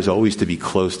desire is always to be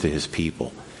close to his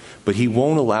people. But he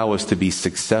won't allow us to be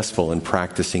successful in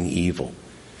practicing evil.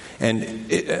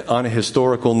 And on a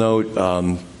historical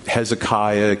note,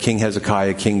 Hezekiah, King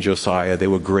Hezekiah, King Josiah, they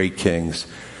were great kings.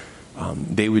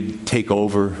 They would take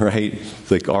over, right?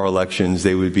 Like our elections,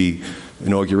 they would be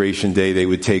inauguration day, they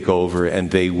would take over, and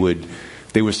they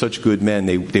were such good men.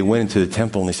 They went into the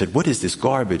temple and they said, what is this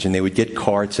garbage? And they would get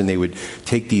carts and they would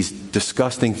take these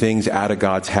disgusting things out of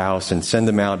God's house and send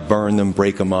them out, burn them,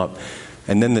 break them up.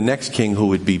 And then the next king, who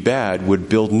would be bad, would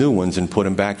build new ones and put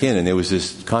them back in. And there was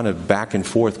this kind of back and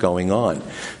forth going on,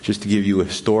 just to give you a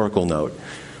historical note.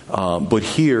 But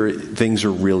here, things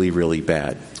are really, really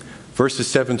bad. Verses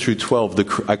 7 through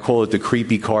 12, I call it the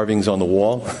creepy carvings on the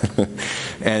wall.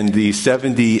 And the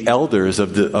 70 elders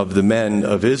of the men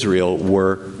of Israel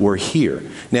were here.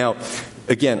 Now,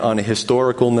 again, on a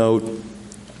historical note,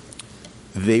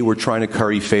 they were trying to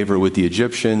curry favor with the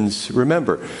Egyptians.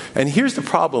 Remember, and here's the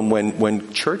problem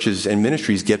when churches and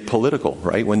ministries get political,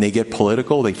 right? When they get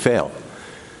political, they fail.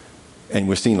 And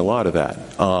we're seeing a lot of that.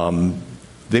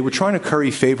 They were trying to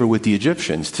curry favor with the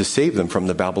Egyptians to save them from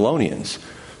the Babylonians.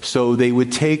 So the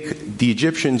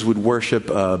Egyptians would worship,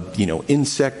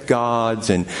 insect gods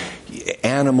and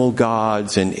animal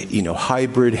gods and,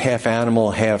 hybrid, half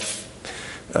animal, half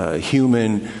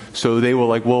human. So they were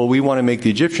like, well, we want to make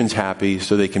the Egyptians happy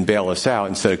so they can bail us out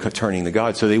instead of turning to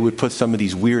God. So they would put some of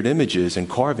these weird images and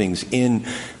carvings in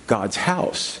God's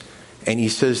house. And he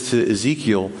says to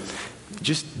Ezekiel,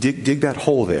 just dig that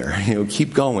hole there,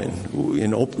 keep going,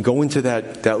 go into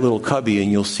that little cubby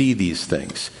and you'll see these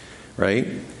things. Right?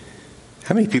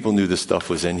 How many people knew this stuff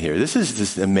was in here? This is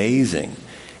just amazing.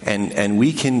 And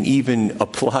we can even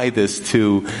apply this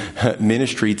to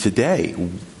ministry today.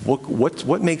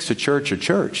 What makes a church a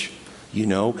church?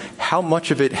 How much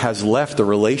of it has left a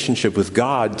relationship with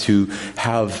God to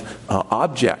have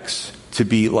objects to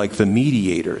be like the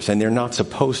mediators, and they're not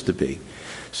supposed to be.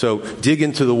 So dig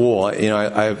into the wall.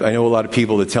 I know a lot of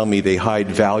people that tell me they hide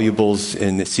valuables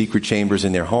in the secret chambers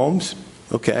in their homes.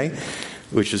 Okay.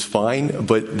 Which is fine,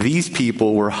 but these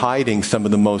people were hiding some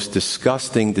of the most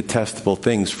disgusting, detestable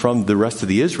things from the rest of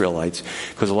the Israelites,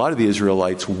 because a lot of the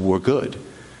Israelites were good.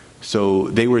 So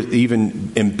they were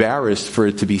even embarrassed for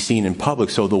it to be seen in public.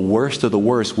 So the worst of the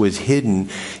worst was hidden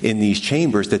in these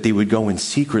chambers that they would go in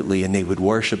secretly and they would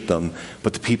worship them,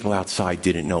 but the people outside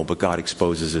didn't know, but God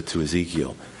exposes it to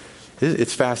Ezekiel.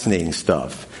 It's fascinating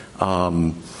stuff.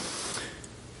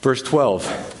 Verse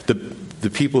 12, the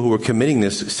people who were committing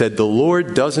this said, the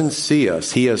Lord doesn't see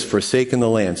us. He has forsaken the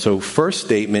land. So first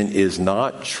statement is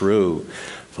not true.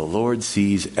 The Lord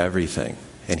sees everything,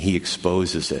 and he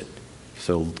exposes it.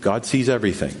 So God sees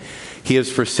everything. He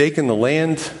has forsaken the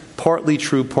land, partly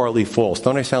true, partly false.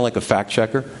 Don't I sound like a fact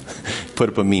checker? Put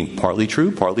up a meme. Partly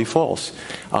true, partly false.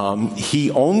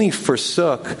 He only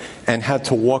forsook and had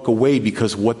to walk away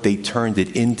because what they turned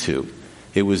it into.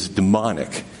 It was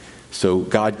demonic. So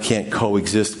God can't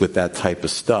coexist with that type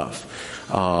of stuff.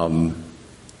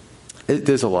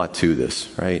 There's a lot to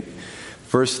this, right?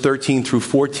 Verse 13 through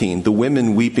 14, the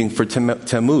women weeping for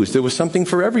Tammuz. There was something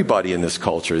for everybody in this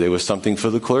culture. There was something for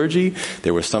the clergy.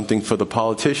 There was something for the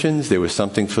politicians. There was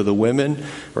something for the women,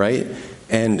 right?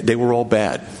 And they were all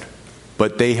bad.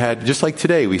 But they had, just like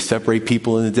today, we separate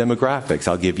people in the demographics.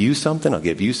 I'll give you something, I'll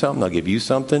give you something, I'll give you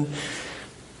something.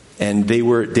 And they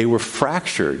were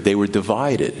fractured. They were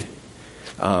divided.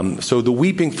 So the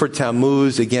weeping for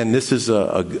Tammuz, again, this is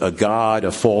a god,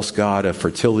 a false god, a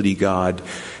fertility god,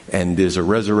 and there's a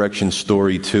resurrection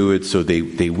story to it. So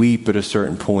they weep at a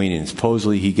certain point, and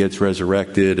supposedly he gets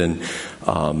resurrected, and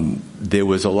there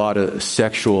was a lot of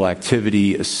sexual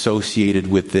activity associated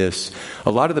with this.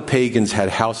 A lot of the pagans had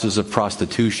houses of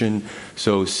prostitution,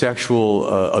 so sexual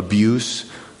abuse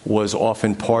was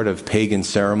often part of pagan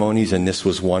ceremonies, and this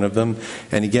was one of them.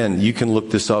 And again, you can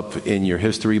look this up in your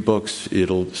history books.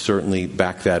 It'll certainly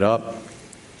back that up.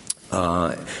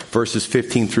 Verses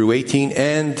 15 through 18,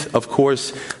 and of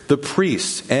course, the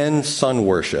priests and sun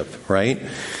worship, right?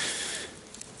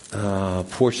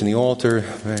 Portion the altar.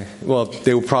 Well,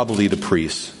 they were probably the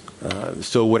priests.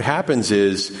 So what happens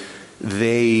is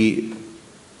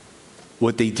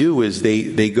what they do is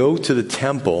they go to the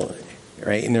temple,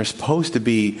 right? And they're supposed to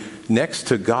be next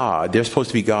to God. They're supposed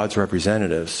to be God's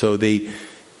representatives. So they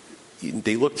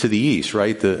look to the east,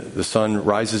 right? The sun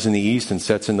rises in the east and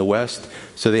sets in the west.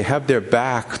 So they have their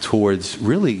back towards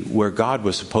really where God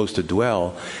was supposed to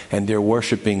dwell, and they're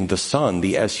worshiping the sun,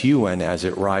 the sun, as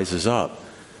it rises up.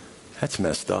 That's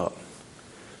messed up.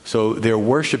 So they're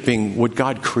worshiping what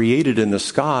God created in the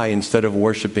sky instead of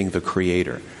worshiping the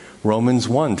Creator. Romans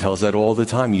 1 tells that all the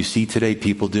time. You see today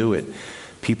people do it.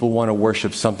 People want to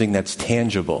worship something that's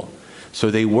tangible. So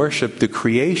they worship the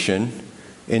creation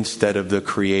instead of the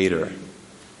Creator.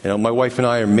 You know, my wife and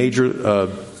I are major,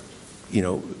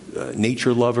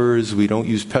 nature lovers. We don't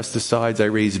use pesticides. I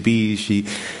raise bees. She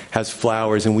has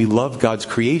flowers. And we love God's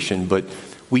creation, but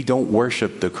we don't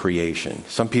worship the creation.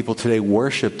 Some people today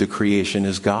worship the creation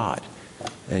as God.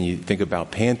 And you think about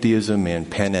pantheism and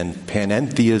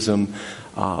panentheism,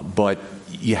 but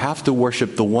you have to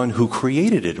worship the one who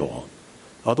created it all.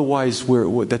 Otherwise,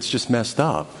 that's just messed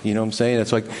up. You know what I'm saying?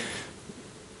 It's like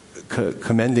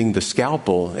commending the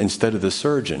scalpel instead of the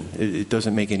surgeon. It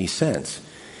doesn't make any sense.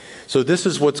 So this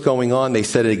is what's going on. They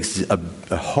set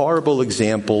a horrible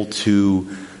example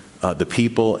to the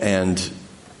people. And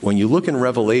when you look in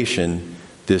Revelation,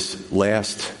 this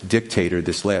last dictator,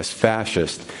 this last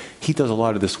fascist, he does a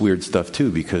lot of this weird stuff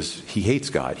too because he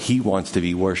hates God. He wants to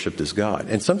be worshipped as God.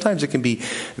 And sometimes it can be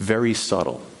very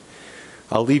subtle.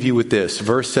 I'll leave you with this.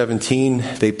 Verse 17,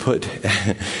 they put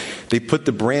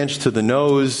the branch to the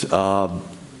nose.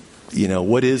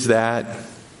 What is that?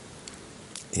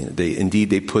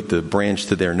 They put the branch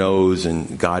to their nose,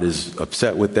 and God is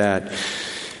upset with that.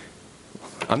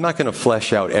 I'm not going to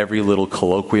flesh out every little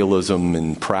colloquialism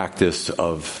and practice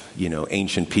of,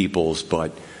 ancient peoples,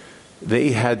 but they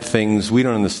had things we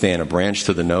don't understand. A branch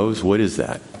to the nose, what is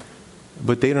that?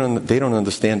 But they don't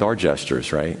understand our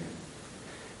gestures, right?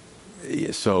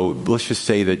 So let's just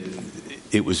say that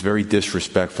it was very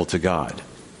disrespectful to God.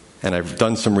 And I've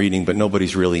done some reading, but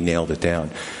nobody's really nailed it down.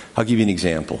 I'll give you an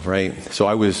example, right? So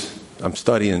I'm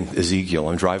studying Ezekiel.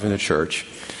 I'm driving to church.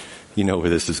 You know where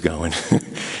this is going.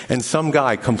 And some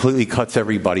guy completely cuts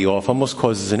everybody off, almost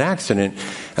causes an accident.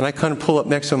 And I kind of pull up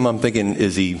next to him. I'm thinking,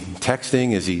 is he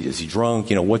texting? Is he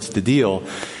drunk? What's the deal?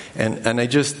 And I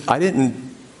didn't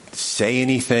say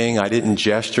anything. I didn't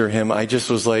gesture him. I just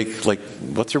was like,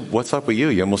 what's up with you?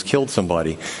 You almost killed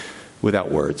somebody, without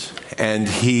words. And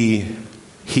he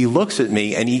looks at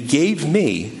me and he gave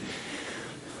me,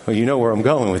 well, you know where I'm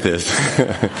going with this.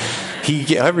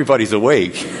 Everybody's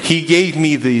awake. He gave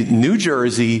me the New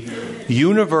Jersey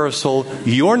Universal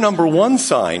 "You're number one"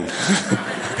 sign.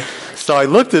 So I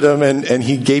looked at him and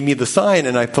he gave me the sign,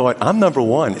 and I thought, I'm number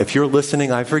one. If you're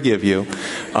listening, I forgive you.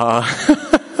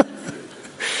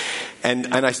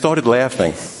 And I started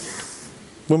laughing.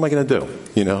 What am I going to do?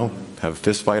 Have a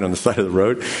fist fight on the side of the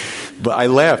road? But I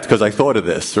laughed because I thought of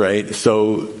this, right?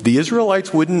 So the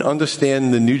Israelites wouldn't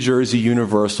understand the New Jersey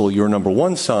Universal, your number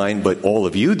one sign, but all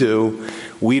of you do.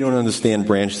 We don't understand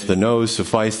branch to the nose.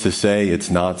 Suffice to say, it's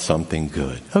not something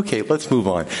good. Okay, let's move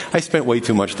on. I spent way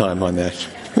too much time on that.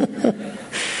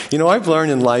 I've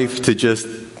learned in life to just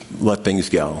let things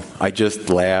go. I just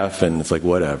laugh and it's like,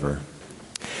 whatever.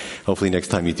 Hopefully next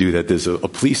time you do that, there's a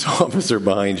police officer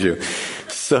behind you.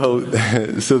 So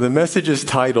the message is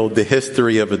titled, The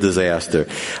History of a Disaster.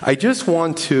 I just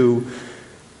want to,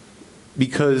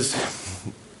 because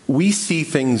we see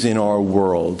things in our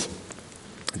world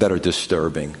that are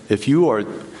disturbing. If you are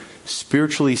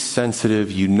spiritually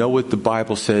sensitive, you know what the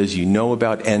Bible says, you know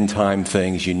about end time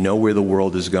things, you know where the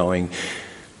world is going.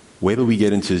 Wait till we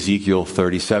get into Ezekiel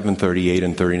 37, 38,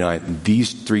 and 39.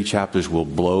 These 3 chapters will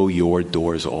blow your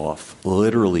doors off.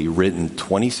 Literally written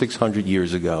 2,600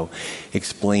 years ago,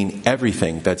 explain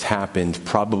everything that's happened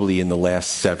probably in the last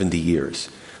 70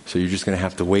 years. So you're just going to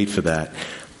have to wait for that.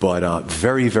 But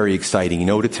very, very exciting. You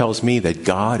know what it tells me? That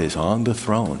God is on the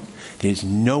throne. There's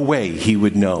no way he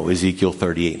would know Ezekiel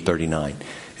 38 and 39.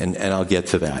 And I'll get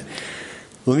to that.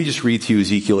 Let me just read to you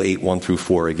Ezekiel 8, 1 through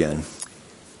 4 again.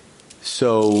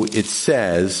 So it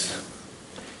says,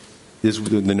 this is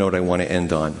the note I want to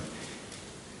end on.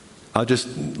 I'll just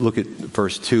look at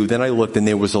verse 2. Then I looked, and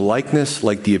there was a likeness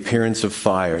like the appearance of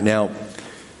fire. Now,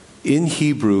 in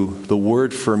Hebrew, the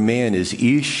word for man is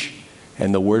ish,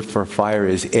 and the word for fire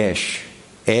is esh.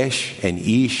 Esh and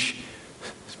ish,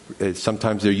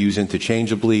 sometimes they're used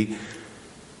interchangeably.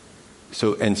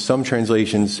 So, and some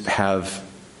translations have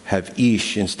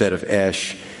ish instead of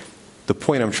esh. The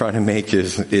point I'm trying to make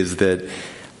is that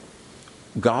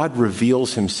God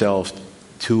reveals himself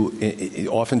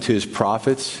often to his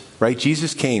prophets, right?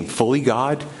 Jesus came fully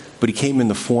God, but he came in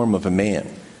the form of a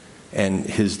man. And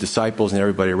his disciples and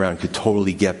everybody around could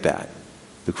totally get that.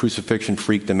 The crucifixion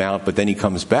freaked him out, but then he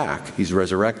comes back. He's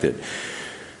resurrected.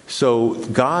 So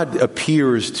God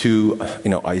appears to,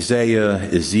 Isaiah,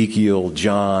 Ezekiel,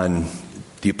 John,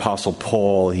 the Apostle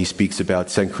Paul. He speaks about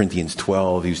 2 Corinthians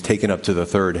 12. He was taken up to the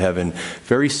third heaven.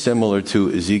 Very similar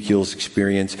to Ezekiel's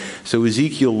experience. So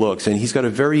Ezekiel looks, and he's got a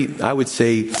very, I would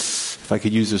say, if I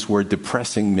could use this word,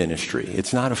 depressing ministry.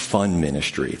 It's not a fun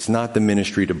ministry. It's not the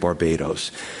ministry to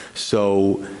Barbados.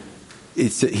 So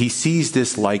he sees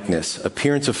this likeness,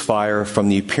 appearance of fire, from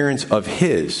the appearance of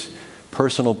his.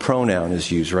 Personal pronoun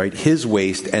is used, right? His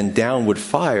waist, and downward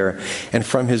fire, and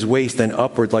from his waist and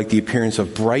upward like the appearance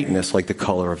of brightness, like the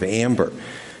color of amber.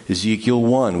 Ezekiel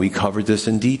 1, we covered this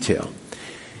in detail.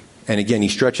 And again, he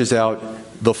stretches out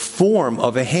the form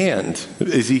of a hand.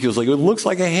 Ezekiel's like, it looks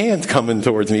like a hand coming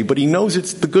towards me, but he knows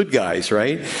it's the good guys,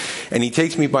 right? And he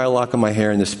takes me by a lock of my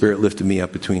hair, and the Spirit lifted me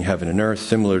up between heaven and earth,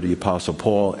 similar to the Apostle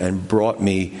Paul, and brought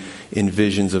me in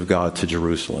visions of God to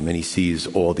Jerusalem. And he sees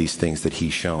all these things that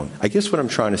he's shown. I guess what I'm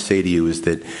trying to say to you is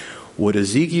that what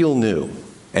Ezekiel knew,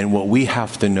 and what we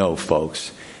have to know,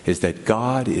 folks, is that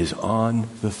God is on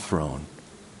the throne.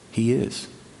 He is.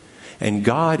 And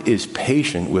God is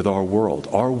patient with our world.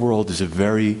 Our world is a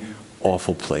very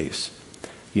awful place.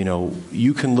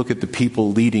 You can look at the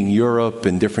people leading Europe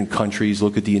and different countries,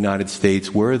 look at the United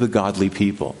States. Where are the godly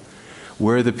people?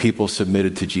 Where are the people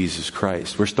submitted to Jesus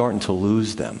Christ? We're starting to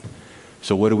lose them.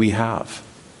 So what do we have?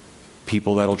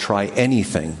 People that'll try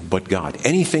anything but God.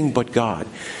 Anything but God.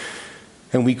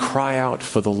 And we cry out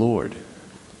for the Lord.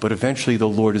 But eventually the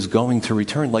Lord is going to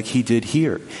return like he did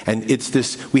here. And it's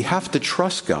this, we have to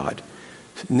trust God.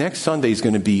 Next Sunday is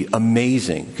going to be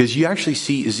amazing, because you actually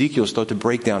see Ezekiel start to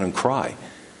break down and cry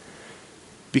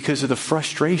because of the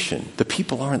frustration. The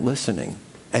people aren't listening.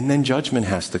 And then judgment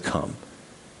has to come.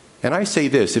 And I say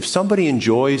this, if somebody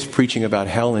enjoys preaching about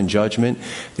hell and judgment,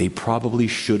 they probably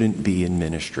shouldn't be in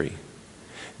ministry.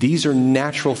 These are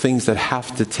natural things that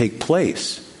have to take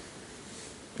place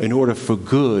in order for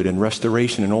good and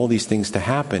restoration and all these things to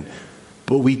happen.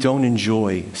 But we don't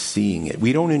enjoy seeing it.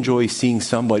 We don't enjoy seeing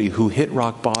somebody who hit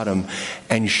rock bottom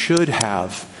and should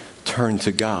have turned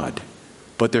to God,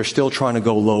 but they're still trying to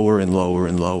go lower and lower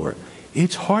and lower.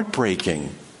 It's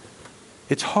heartbreaking.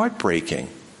 It's heartbreaking.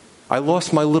 I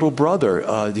lost my little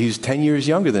brother. He's 10 years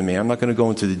younger than me. I'm not going to go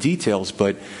into the details,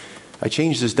 but I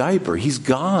changed his diaper. He's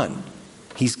gone.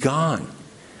 He's gone.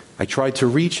 I tried to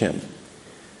reach him.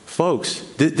 Folks,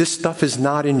 this stuff is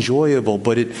not enjoyable,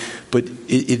 but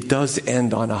it does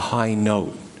end on a high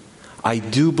note. I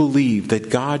do believe that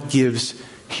God gives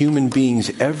human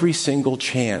beings every single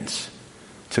chance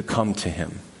to come to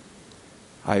him.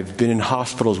 I've been in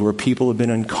hospitals where people have been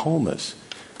in comas,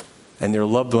 and their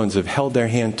loved ones have held their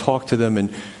hand, talked to them,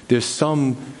 and there's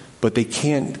some, but they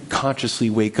can't consciously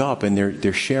wake up, and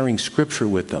they're sharing scripture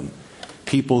with them.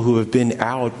 people who have been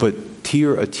out, but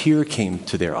a tear came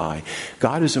to their eye.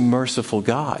 God is a merciful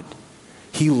God.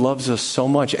 He loves us so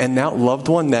much. And that loved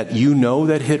one that you know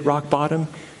that hit rock bottom,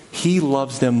 He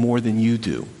loves them more than you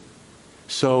do.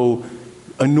 So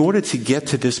in order to get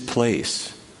to this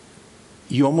place,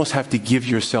 you almost have to give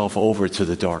yourself over to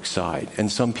the dark side.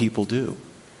 And some people do.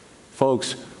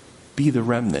 Folks, be the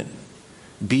remnant.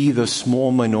 Be the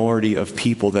small minority of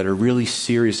people that are really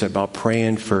serious about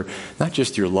praying for not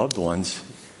just your loved ones,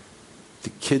 the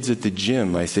kids at the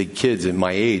gym. I say kids at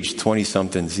my age,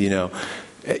 20-somethings,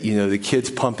 the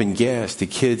kids pumping gas, the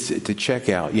kids at the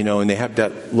checkout, and they have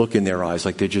that look in their eyes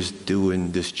like they're just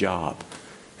doing this job.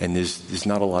 And there's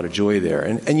not a lot of joy there.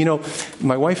 And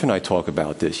my wife and I talk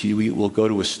about this. We'll go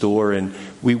to a store and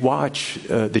we watch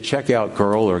the checkout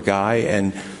girl or guy,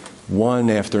 and one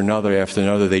after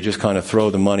another, they just kind of throw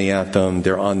the money at them.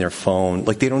 They're on their phone.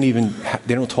 Like they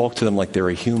don't talk to them like they're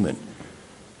a human.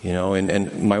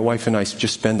 And my wife and I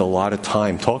just spend a lot of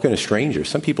time talking to strangers.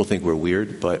 Some people think we're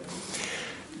weird, but,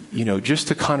 just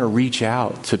to kind of reach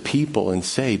out to people and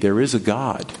say, there is a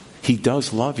God. He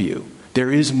does love you. There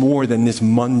is more than this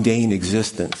mundane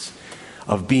existence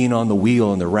of being on the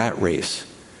wheel in the rat race.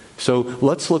 So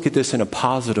let's look at this in a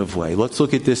positive way. Let's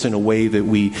look at this in a way that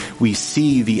we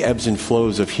see the ebbs and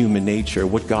flows of human nature,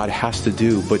 what God has to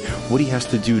do, but what He has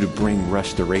to do to bring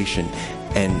restoration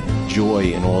and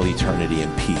joy in all eternity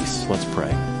and peace. Let's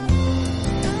pray.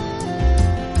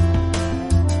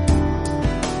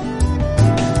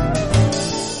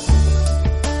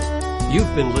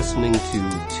 You've been listening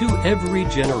to Every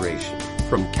Generation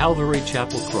from Calvary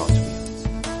Chapel Crossfields.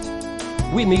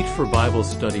 We meet for Bible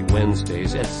study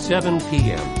Wednesdays at 7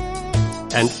 p.m.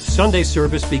 and Sunday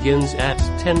service begins at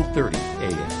 10:30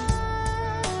 a.m.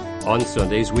 On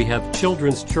Sundays, we have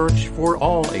children's church for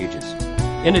all ages,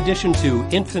 in addition to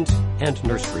infant and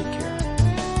nursery care.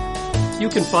 You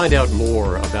can find out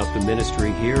more about the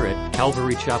ministry here at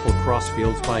Calvary Chapel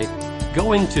Crossfields by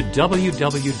going to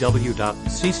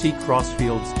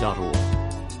www.cccrossfields.org,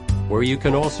 where you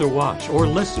can also watch or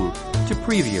listen to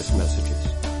previous messages.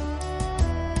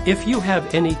 If you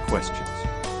have any questions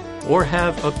or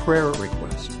have a prayer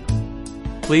request,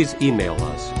 please email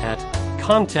us at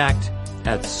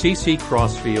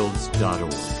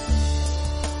contact@cccrossfields.org.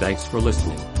 Thanks for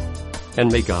listening,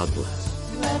 and may God bless.